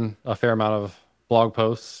written a fair amount of blog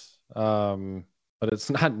posts, but it's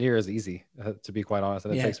not near as easy, to be quite honest.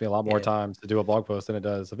 And it Yeah. takes me a lot more Yeah. time to do a blog post than it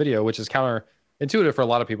does a video, which is counterintuitive for a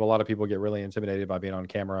lot of people. A lot of people get really intimidated by being on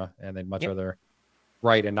camera and they'd much Yep. rather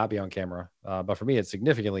write and not be on camera. But for me, it's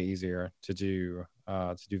significantly easier to do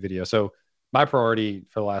video. So my priority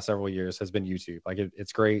for the last several years has been YouTube. Like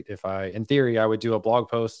it's great if in theory, I would do a blog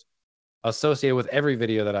post associated with every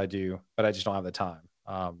video that I do, but I just don't have the time.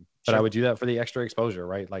 But I Sure. would do that for the extra exposure,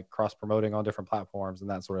 right? Like cross promoting on different platforms and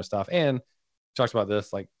that sort of stuff. And we talked about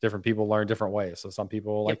this, like different people learn different ways. So some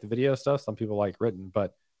people like Yep. the video stuff, some people like written,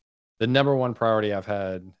 but the number one priority I've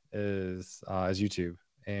had is YouTube.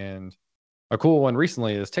 And a cool one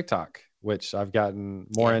recently is TikTok, which I've gotten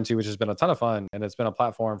more Yeah. into, which has been a ton of fun. And it's been a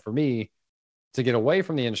platform for me to get away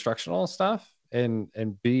from the instructional stuff and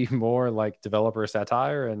be more like developer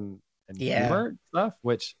satire and Yeah. humor stuff,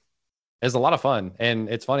 which is a lot of fun. And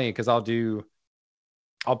it's funny because I'll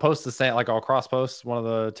post the same, like I'll cross post one of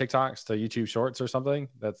the TikToks to YouTube Shorts or something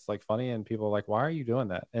that's like funny, and people are like, "Why are you doing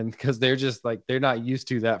that?" And because they're just like they're not used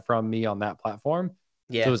to that from me on that platform,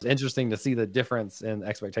 so Yeah. it's interesting to see the difference in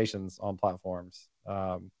expectations on platforms.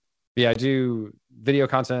 But yeah, I do video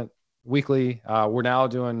content weekly. We're now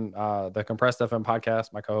doing the Compressed FM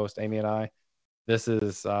podcast. My co-host Amy and I. This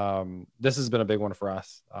has been a big one for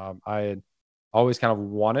us. I had always kind of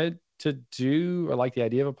wanted to do or like the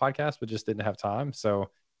idea of a podcast, but just didn't have time. So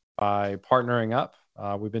by partnering up,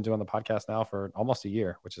 we've been doing the podcast now for almost a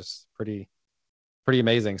year, which is pretty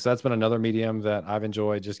amazing. So that's been another medium that I've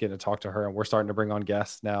enjoyed, just getting to talk to her. And we're starting to bring on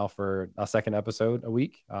guests now for a second episode a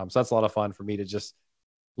week. So that's a lot of fun for me to just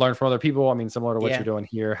learn from other people. I mean, similar to what you're Yeah. doing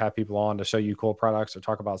here, have people on to show you cool products or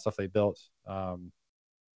talk about stuff they built.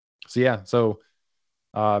 So yeah, so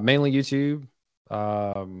mainly YouTube,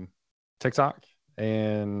 um, TikTok,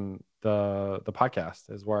 and the podcast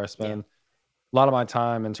is where I Yeah. spend a lot of my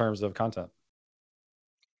time in terms of content.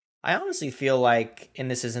 I honestly feel like, and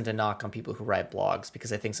this isn't a knock on people who write blogs,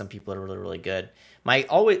 because I think some people are really, really good.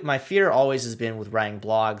 My fear always has been with writing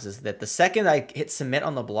blogs is that the second I hit submit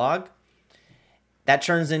on the blog, that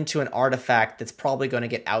turns into an artifact that's probably going to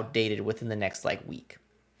get outdated within the next like week.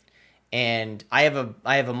 And I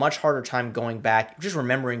have a much harder time going back, just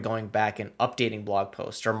remembering going back and updating blog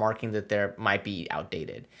posts or marking that there might be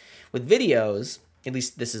outdated. With videos, at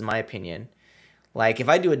least this is my opinion, like if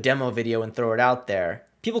I do a demo video and throw it out there,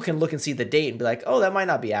 people can look and see the date and be like, oh, that might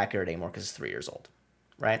not be accurate anymore because it's 3 years old,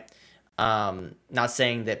 right? Not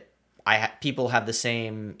saying that people have the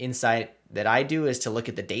same insight that I do as to look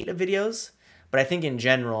at the date of videos, but I think in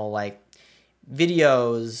general, like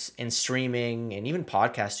videos and streaming and even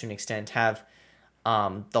podcasts to an extent have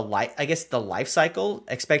the life cycle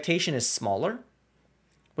expectation is smaller.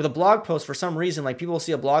 With a blog post, for some reason, like people will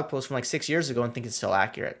see a blog post from like 6 years ago and think it's still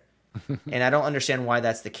accurate. And I don't understand why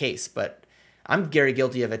that's the case, but I'm very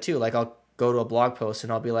guilty of it too. Like I'll go to a blog post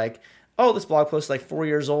and I'll be like, "Oh, this blog post is like 4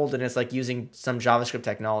 years old and it's like using some JavaScript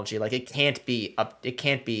technology. Like it can't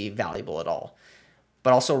be valuable at all."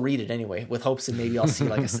 But I'll still read it anyway, with hopes that maybe I'll see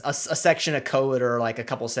like a section of code or like a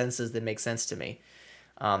couple sentences that make sense to me.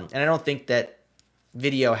 And I don't think that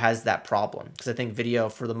video has that problem, because I think video,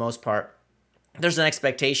 for the most part, there's an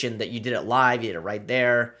expectation that you did it live, you did it right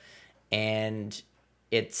there, and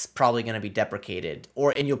it's probably going to be deprecated,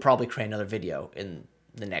 and you'll probably create another video in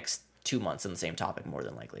the next 2 months on the same topic, more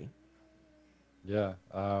than likely. Yeah.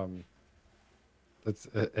 That's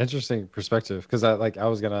an interesting perspective, because I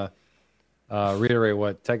was gonna reiterate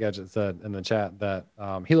what Tech Gadget said in the chat, that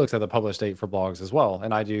he looks at the published date for blogs as well,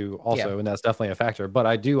 and I do also, Yeah, and that's definitely a factor. But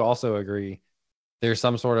I do also agree there's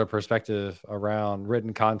some sort of perspective around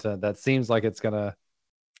written content that seems like it's gonna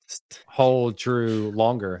hold true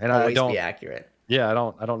longer, and I always be don't. accurate. Yeah, I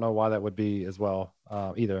don't know why that would be as well,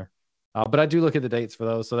 either. But I do look at the dates for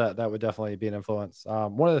those, so that would definitely be an influence.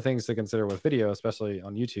 One of the things to consider with video, especially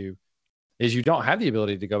on YouTube, is you don't have the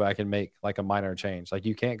ability to go back and make like a minor change. Like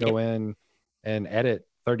you can't go Yep. in and edit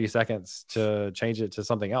 30 seconds to change it to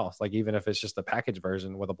something else. Like even if it's just a package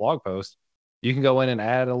version with a blog post, you can go in and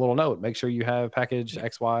add a little note. Make sure you have package Yeah.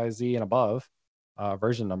 XYZ and above,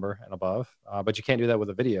 version number and above. But you can't do that with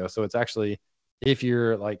a video. So it's actually, if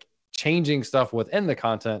you're like changing stuff within the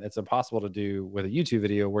content, it's impossible to do with a YouTube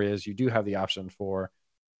video, whereas you do have the option for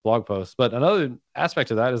blog posts. But another aspect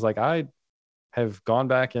of that is like I have gone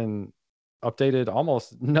back and updated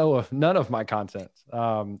almost none of my content.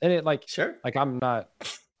 And it Sure. like I'm not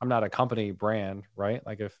a company brand, right?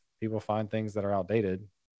 Like if people find things that are outdated,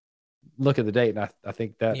 look at the date. And I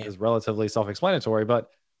think that Yeah. is relatively self-explanatory. But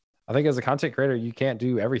I think as a content creator, you can't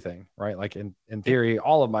do everything, right? Like in Yeah. theory,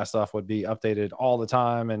 all of my stuff would be updated all the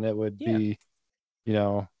time, and it would Yeah. be,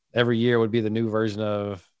 every year would be the new version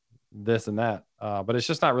of this and that. But it's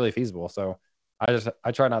just not really feasible. So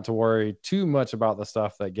I try not to worry too much about the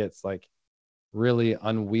stuff that gets like really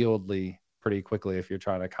unwieldy pretty quickly if you're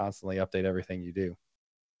trying to constantly update everything you do.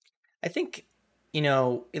 I think,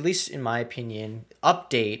 at least in my opinion,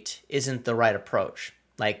 update isn't the right approach.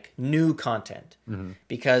 Like new content. Hmm.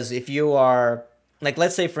 Because if you are, like,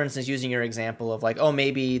 let's say, for instance, using your example of like, oh,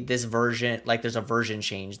 maybe this version, like there's a version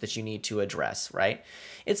change that you need to address, right?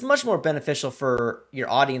 It's much more beneficial for your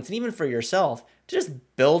audience and even for yourself to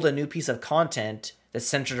just build a new piece of content that's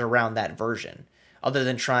centered around that version, other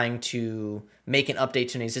than trying to make an update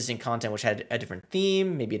to an existing content which had a different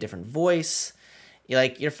theme, maybe a different voice.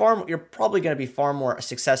 You're probably going to be far more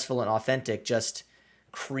successful and authentic just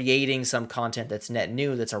creating some content that's net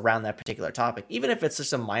new that's around that particular topic, even if it's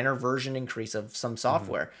just a minor version increase of some Hmm.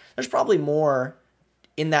 software. There's probably more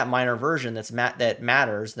in that minor version that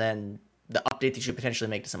matters than the update that you potentially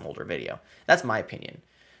make to some older video. That's my opinion.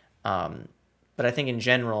 um, but I think in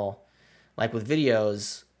general, like with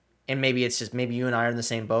videos, and maybe it's just, maybe you and I are in the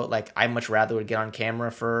same boat, like I much rather would get on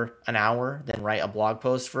camera for an hour than write a blog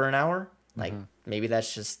post for an hour. Like Hmm. maybe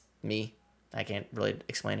that's just me. I can't really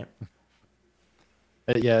explain it.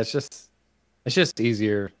 Yeah, it's just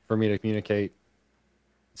easier for me to communicate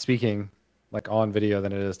speaking like on video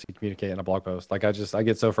than it is to communicate in a blog post. Like I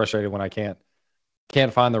get so frustrated when I can't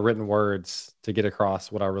find the written words to get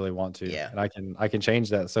across what I really want to. Yeah. And I can change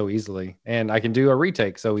that so easily. And I can do a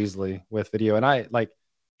retake so easily with video. And I like,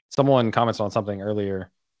 someone comments on something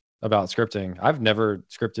earlier about scripting. I've never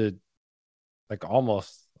scripted, like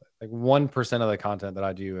almost like 1% of the content that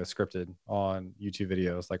I do is scripted on YouTube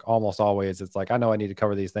videos. Like almost always it's like I know I need to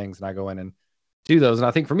cover these things and I go in and do those. And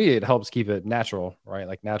I think for me it helps keep it natural, right?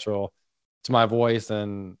 Like natural to my voice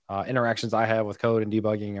and interactions I have with code and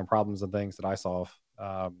debugging and problems and things that I solve.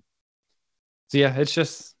 So yeah, it's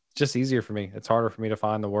just easier for me. It's harder for me to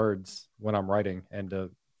find the words when I'm writing and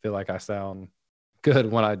to feel like I sound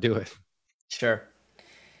good when I do it. Sure.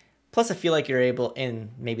 Plus, I feel like you're able,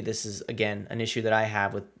 and maybe this is again an issue that I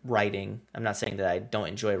have with writing. I'm not saying that I don't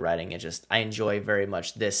enjoy writing, it's just I enjoy very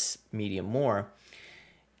much this medium more.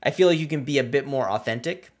 I feel like you can be a bit more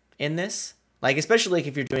authentic in this. Like, especially like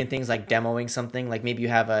if you're doing things like demoing something, like maybe you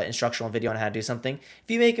have an instructional video on how to do something.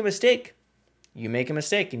 If you make a mistake, you make a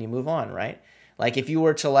mistake and you move on, right? Like if you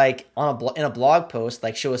were to like in a blog post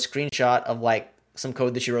like show a screenshot of like some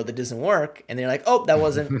code that you wrote that doesn't work, and they're like, oh, that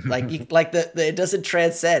wasn't like like the it doesn't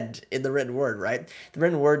transcend in the written word, right? The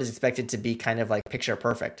written word is expected to be kind of like picture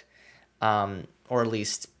perfect, or at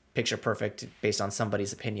least picture perfect based on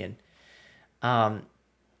somebody's opinion. Um,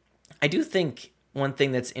 I do think one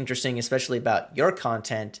thing that's interesting, especially about your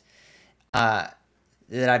content, uh,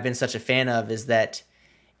 that I've been such a fan of, is that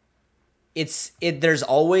there's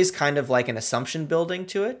always kind of like an assumption building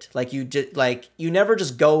to it. Like you never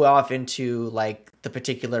just go off into like the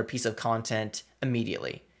particular piece of content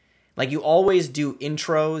immediately. Like you always do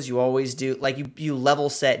intros, you always do like you level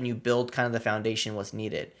set and you build kind of the foundation what's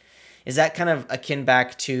needed. Is that kind of akin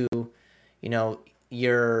back to, you know,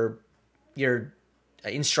 your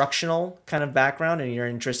instructional kind of background and your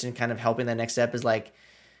interest in kind of helping that next step? Is like,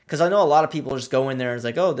 because I know a lot of people just go in there and it's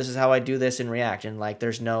like, oh, this is how I do this in React, and like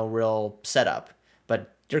there's no real setup.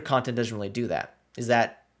 But your content doesn't really do that. Is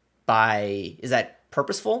that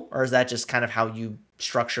purposeful, or is that just kind of how you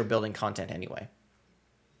structure building content anyway?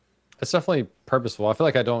 It's definitely purposeful. I feel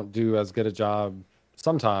like I don't do as good a job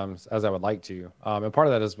sometimes as I would like to. And part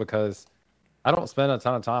of that is because I don't spend a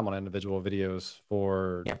ton of time on individual videos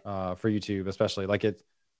Yeah. for YouTube, especially. Like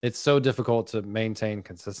it's so difficult to maintain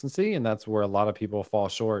consistency, and that's where a lot of people fall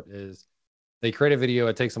short. Is they create a video,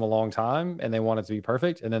 it takes them a long time, and they want it to be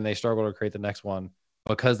perfect, and then they struggle to create the next one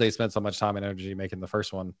because they spent so much time and energy making the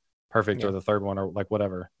first one perfect, Yeah. or the third one, or like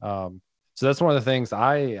whatever. So that's one of the things.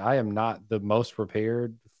 I am not the most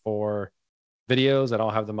prepared for videos. I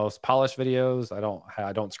don't have the most polished videos.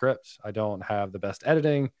 I don't script. I don't have the best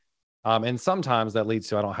editing. And sometimes that leads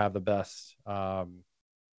to I don't have the best, from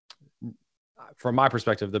my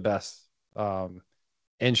perspective, the best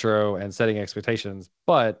intro and setting expectations.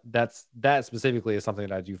 But that specifically is something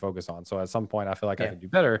that I do focus on. So at some point, I feel like I Yeah. can do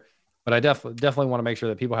better. But I definitely want to make sure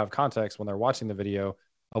that people have context when they're watching the video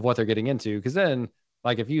of what they're getting into. Because then,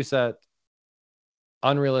 like, if you set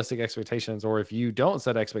unrealistic expectations, or if you don't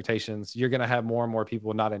set expectations, you're going to have more and more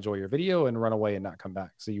people not enjoy your video and run away and not come back.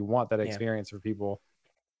 So you want that Yeah. experience for people.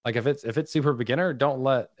 Like if it's super beginner, don't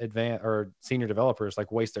let advanced or senior developers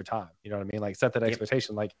like waste their time. You know what I mean? Like set that Yep.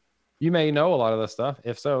 expectation. Like you may know a lot of this stuff.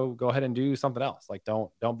 If so, go ahead and do something else. Like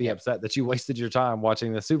don't be Yep. upset that you wasted your time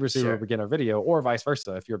watching the super Sure. beginner video, or vice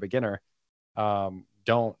versa. If you're a beginner,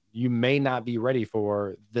 don't you may not be ready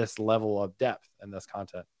for this level of depth in this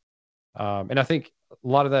content. And I think a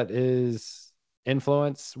lot of that is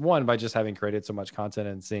influence, one, by just having created so much content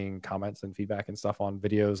and seeing comments and feedback and stuff on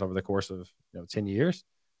videos over the course of 10 years.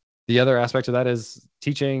 The other aspect of that is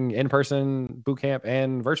teaching in-person boot camp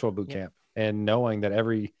and virtual boot Yep. camp, and knowing that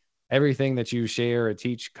everything that you share or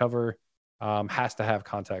teach, cover, has to have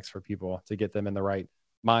context for people to get them in the right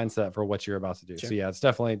mindset for what you're about to do. So Sure. yeah, it's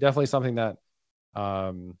definitely something that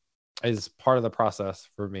um, is part of the process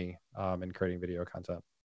for me in creating video content.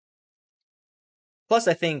 Plus,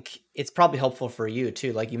 I think it's probably helpful for you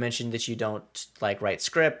too. Like you mentioned that you don't like write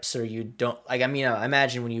scripts, or you don't like. I mean, I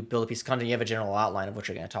imagine when you build a piece of content, you have a general outline of what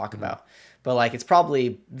you're going to talk Mhm. about. But like, it's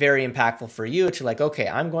probably very impactful for you to like, okay,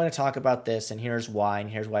 I'm going to talk about this, and here's why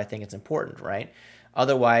I think it's important, right?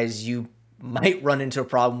 Otherwise, you might run into a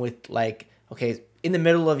problem with like, okay, in the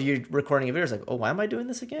middle of you recording a video, it's like, oh, why am I doing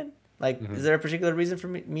this again? Like, is Mhm. there a particular reason for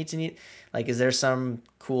me to need? Like, is there some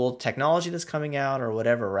cool technology that's coming out or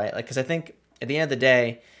whatever, right? Like, because I think at the end of the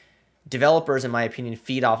day, developers, in my opinion,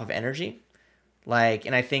 feed off of energy. Like,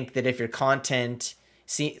 and I think that if your content,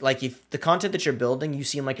 see, like if the content that you're building, you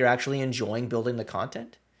seem like you're actually enjoying building the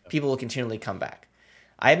content, people will continually come back.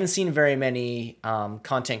 I haven't seen very many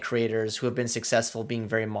content creators who have been successful being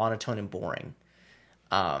very monotone and boring.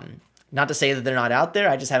 Um, Not to say that they're not out there,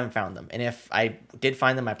 I just haven't found them. And if I did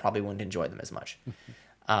find them, I probably wouldn't enjoy them as much.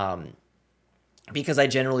 Um, because I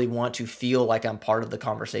generally want to feel like I'm part of the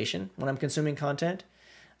conversation when I'm consuming content.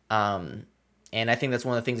 Um, and I think that's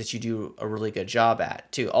one of the things that you do a really good job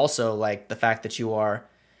at too. Also, like the fact that you are,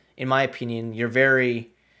 in my opinion, you're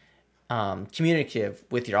very communicative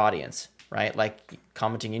with your audience, right? Like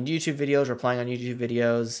commenting in YouTube videos, replying on YouTube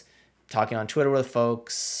videos, talking on Twitter with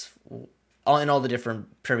folks, and all the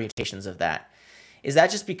different permutations of that. Is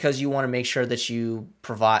that just because you want to make sure that you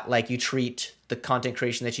provide, like you treat the content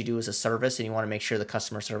creation that you do as a service, and you want to make sure the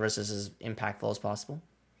customer service is as impactful as possible?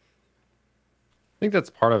 I think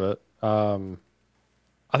that's part of it.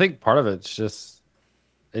 I think part of it's just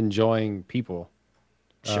enjoying people.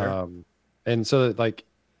 Sure. Um, and so like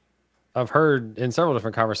I've heard in several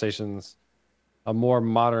different conversations a more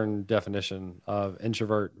modern definition of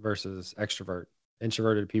introvert versus extrovert.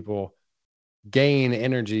 introverted people gain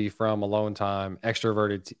energy from alone time.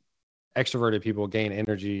 Extroverted people gain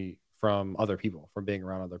energy from other people, from being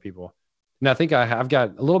around other people. And I think I've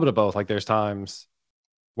got a little bit of both. Like there's times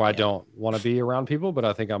where I Yeah. don't want to be around people, but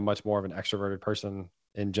I think I'm much more of an extroverted person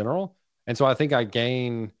in general. And so I think I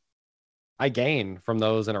gain from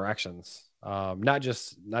those interactions. Not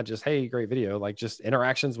just hey, great video, like just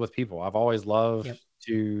interactions with people. I've always loved Yep.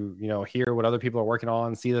 to, hear what other people are working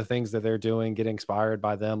on, see the things that they're doing, get inspired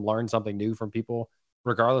by them, learn something new from people,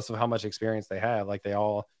 regardless of how much experience they have. Like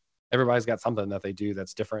everybody's got something that they do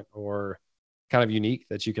that's different or kind of unique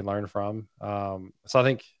that you can learn from. So I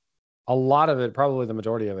think a lot of it, probably the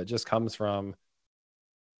majority of it, just comes from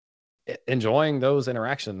enjoying those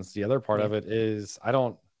interactions. The other part Yeah. of it is I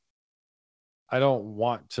don't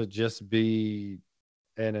want to just be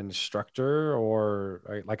an instructor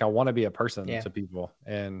or like I want to be a person Yeah. to people.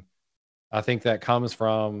 And I think that comes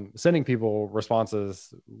from sending people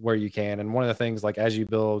responses where you can. And one of the things, like as you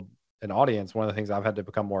build an audience, one of the things I've had to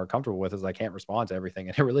become more comfortable with is I can't respond to everything.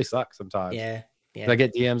 And it really sucks sometimes. Yeah. 'Cause I Yeah.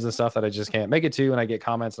 get DMs and stuff that I just can't make it to, and I get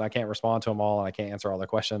comments and I can't respond to them all and I can't answer all the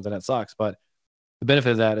questions and it sucks. But the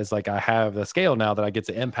benefit of that is like I have the scale now that I get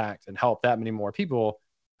to impact and help that many more people.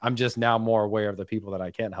 I'm just now more aware of the people that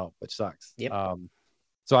I can help, which sucks. Yep.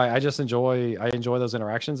 So I enjoy those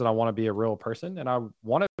interactions and I want to be a real person and I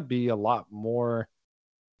want to be a lot more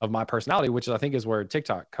of my personality, which I think is where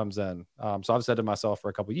TikTok comes in. So I've said to myself for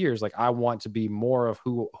a couple of years, like I want to be more of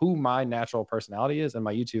who my natural personality is in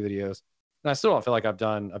my YouTube videos. And I still don't feel like I've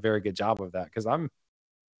done a very good job of that because I'm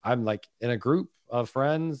like in a group of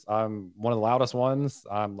friends. I'm one of the loudest ones.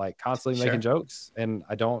 I'm like constantly making Sure. jokes, and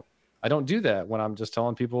I don't do that when I'm just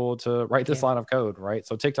telling people to write this Yeah. line of code, right?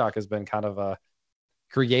 So TikTok has been kind of a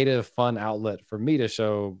creative, fun outlet for me to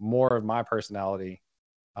show more of my personality,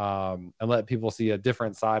 and let people see a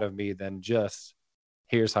different side of me than just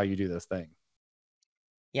here's how you do this thing.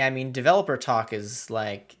 Yeah, I mean, developer talk is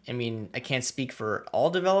like, I mean, I can't speak for all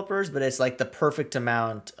developers, but it's like the perfect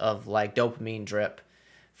amount of like dopamine drip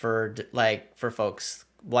for like for folks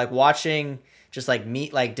like watching just like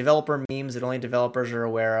meet like developer memes that only developers are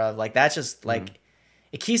aware of. Like that's just Mhm. like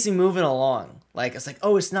it keeps me moving along. Like it's like,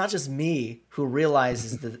 oh, it's not just me who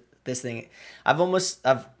realizes this thing. I've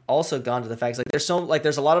also gone to the facts like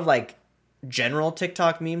there's a lot of like general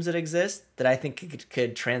TikTok memes that exist that I think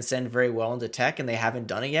could transcend very well into tech, and they haven't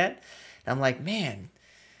done it yet. And I'm like, man,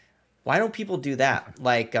 why don't people do that?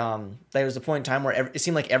 Like, there was a point in time where it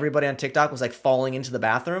seemed like everybody on TikTok was like falling into the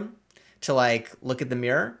bathroom to like look at the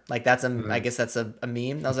mirror. Like I Mhm. guess that's a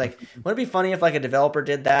meme. And I was like, wouldn't it be funny if like a developer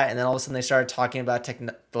did that, and then all of a sudden they started talking about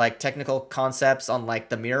like technical concepts on like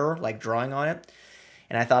the mirror, like drawing on it.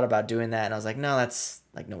 And I thought about doing that, and I was like, no, that's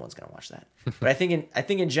like no one's gonna watch that. But I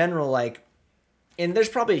think in general, like and there's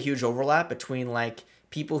probably a huge overlap between like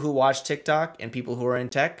people who watch TikTok and people who are in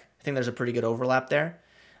tech. I think there's a pretty good overlap there.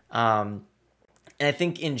 Um, and I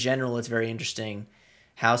think in general, it's very interesting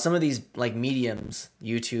how some of these like mediums,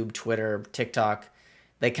 YouTube, Twitter, TikTok,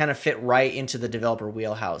 they kind of fit right into the developer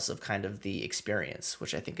wheelhouse of kind of the experience,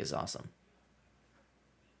 which I think is awesome.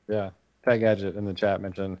 Yeah. Tag Gadget in the chat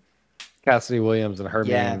mentioned Cassidy Williams and her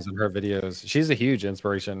Yeah. memes and her videos. She's a huge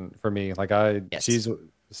inspiration for me. Like Yes. she's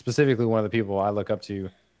specifically one of the people I look up to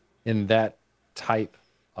in that type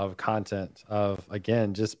of content of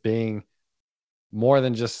again just being more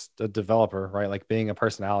than just a developer, right? Like being a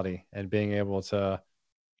personality and being able to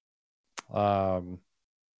um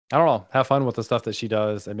I don't know, have fun with the stuff that she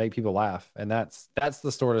does and make people laugh. And that's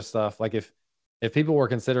the sort of stuff. Like if people were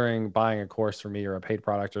considering buying a course for me or a paid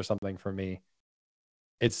product or something for me,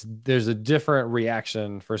 there's a different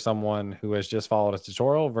reaction for someone who has just followed a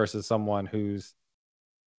tutorial versus someone who's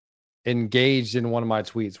engaged in one of my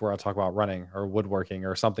tweets where I talk about running or woodworking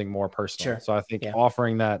or something more personal. Sure. So I think Yeah.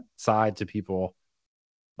 offering that side to people,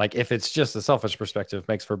 like if it's just a selfish perspective,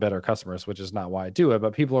 makes for better customers, which is not why I do it.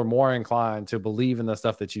 But people are more inclined to believe in the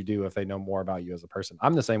stuff that you do if they know more about you as a person.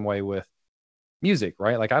 I'm the same way with music,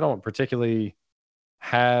 right? Like I don't particularly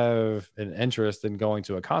have an interest in going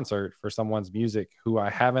to a concert for someone's music who I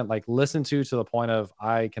haven't like listened to the point of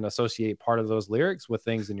I can associate part of those lyrics with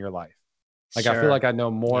things in your life. Like I feel Sure. like I know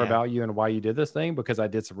more Yeah. about you and why you did this thing because I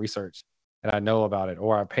did some research and I know about it,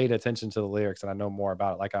 or I paid attention to the lyrics and I know more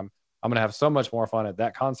about it. Like I'm gonna have so much more fun at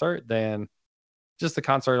that concert than just the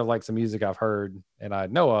concert of like some music I've heard and I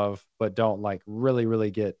know of, but don't like really, really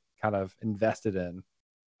get kind of invested in.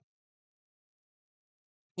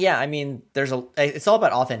 Yeah. I mean, it's all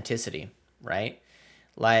about authenticity, right?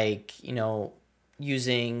 Like,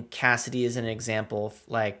 using Cassidy as an example,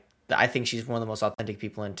 like I think she's one of the most authentic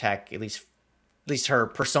people in tech, at least least her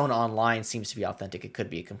persona online seems to be authentic. It could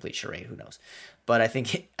be a complete charade, who knows? But I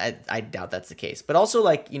think I doubt that's the case. But also,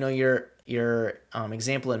 like, you know, your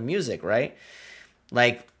example in music, right?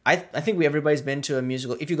 Like, I think everybody's been to a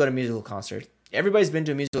musical. If you go to a musical concert, everybody's been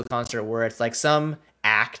to a musical concert where it's like some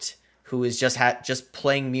act who is just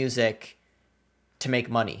playing music to make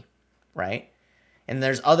money, right? And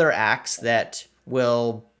there's other acts that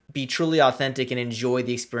will be truly authentic and enjoy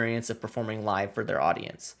the experience of performing live for their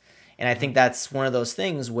audience. And I think that's one of those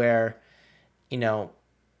things where, you know,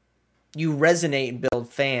 you resonate and build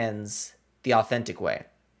fans the authentic way.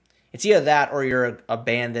 It's either that or you're a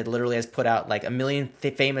band that literally has put out like a million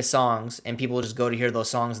famous songs and people just go to hear those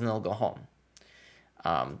songs and they'll go home.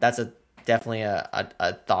 That's definitely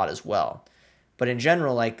a thought as well. But in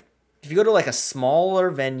general, like, if you go to like a smaller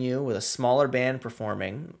venue with a smaller band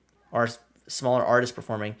performing or smaller artist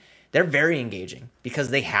performing, they're very engaging because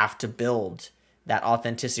they have to build that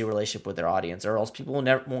authenticity relationship with their audience, or else people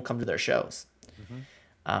won't come to their shows.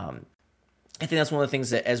 I think that's one of the things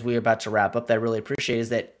that, as we're about to wrap up, that I really appreciate is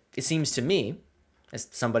that it seems to me, as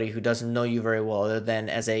somebody who doesn't know you very well, other than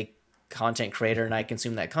as a content creator and I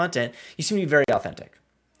consume that content, you seem to be very authentic.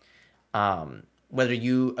 Whether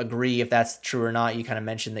you agree if that's true or not, you kind of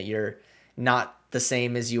mentioned that you're not the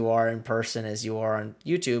same as you are in person as you are on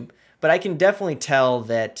YouTube, but I can definitely tell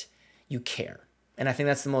that you care. And I think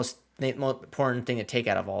that's the most important thing to take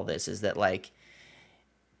out of all this is that, like,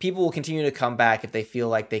 people will continue to come back if they feel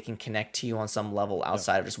like they can connect to you on some level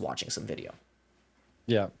outside of just watching some video.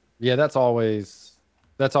 Yeah. Yeah. That's always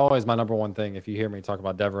my number one thing. If you hear me talk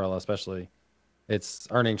about Deverell, especially, it's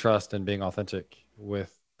earning trust and being authentic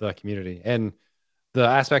with the community. And the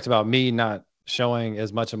aspect about me not showing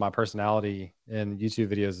as much of my personality in YouTube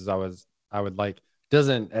videos as I would like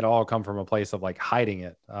doesn't at all come from a place of like hiding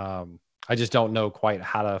it. I just don't know quite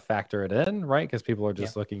how to factor it in, right? Because people are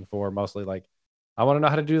just looking for mostly like, I want to know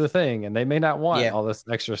how to do the thing, and they may not want all this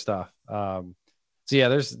extra stuff. So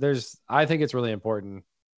yeah, I think it's really important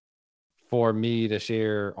for me to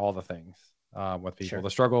share all the things with people, the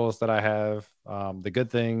struggles that I have, the good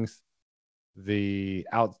things, the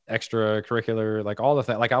extracurricular, like all the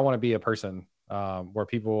things. Like, I want to be a person where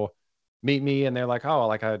people meet me and they're like, oh,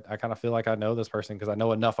 like I kind of feel like I know this person because I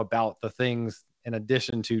know enough about the things in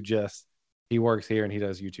addition to just he works here and he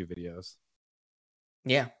does YouTube videos.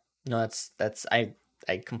 Yeah, no, that's I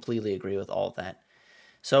completely agree with all of that.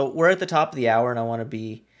 So we're at the top of the hour, and I want to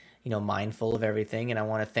be, you know, mindful of everything, and I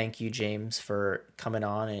want to thank you, James, for coming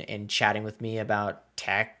on and chatting with me about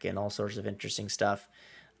tech and all sorts of interesting stuff.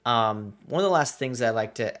 One of the last things I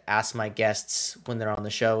like to ask my guests when they're on the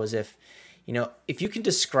show is if you can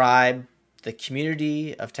describe the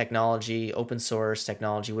community of technology, open source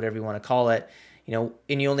technology, whatever you want to call it, you know,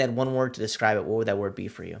 and you only had one word to describe it, what would that word be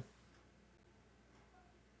for you?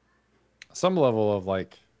 Some level of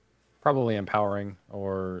like probably empowering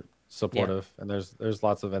or supportive. And there's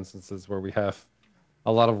lots of instances where we have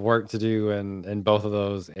a lot of work to do in both of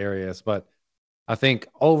those areas. But I think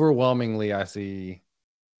overwhelmingly I see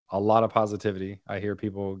a lot of positivity. I hear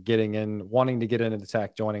people wanting to get into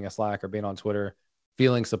tech, joining a Slack or being on Twitter,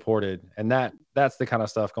 feeling supported. And that's the kind of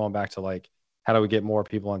stuff going back to like, how do we get more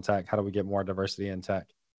people in tech? How do we get more diversity in tech?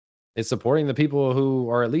 It's supporting the people who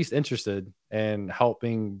are at least interested and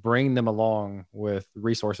helping bring them along with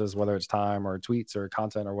resources, whether it's time or tweets or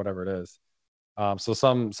content or whatever it is. So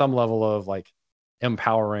some level of like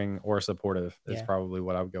empowering or supportive is probably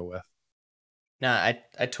what I would go with. No,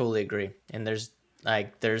 I totally agree. And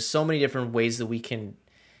there's so many different ways that we can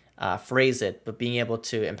phrase it, but being able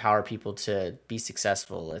to empower people to be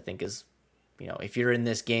successful, I think is, you know, if you're in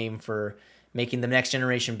this game for making the next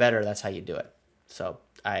generation better, that's how you do it. So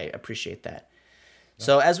I appreciate that. Yeah.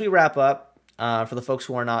 So as we wrap up, for the folks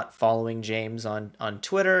who are not following James on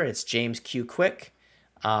Twitter, it's James Q Quick.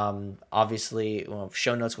 Obviously,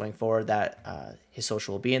 show notes going forward that his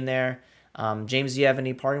social will be in there. James, do you have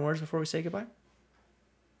any parting words before we say goodbye?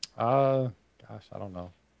 Gosh, I don't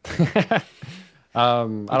know.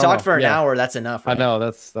 You talked for an hour. That's enough. Right? I know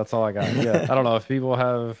that's all I got. Yeah. I don't know if people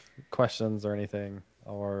have questions or anything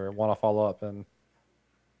or want to follow up and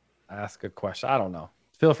ask a question. I don't know.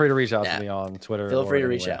 Feel free to reach out to me on Twitter. Feel free to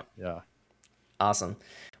reach out. Yeah. Awesome.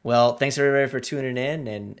 Well, thanks everybody for tuning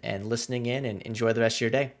in and listening in, and enjoy the rest of your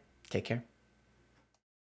day. Take care.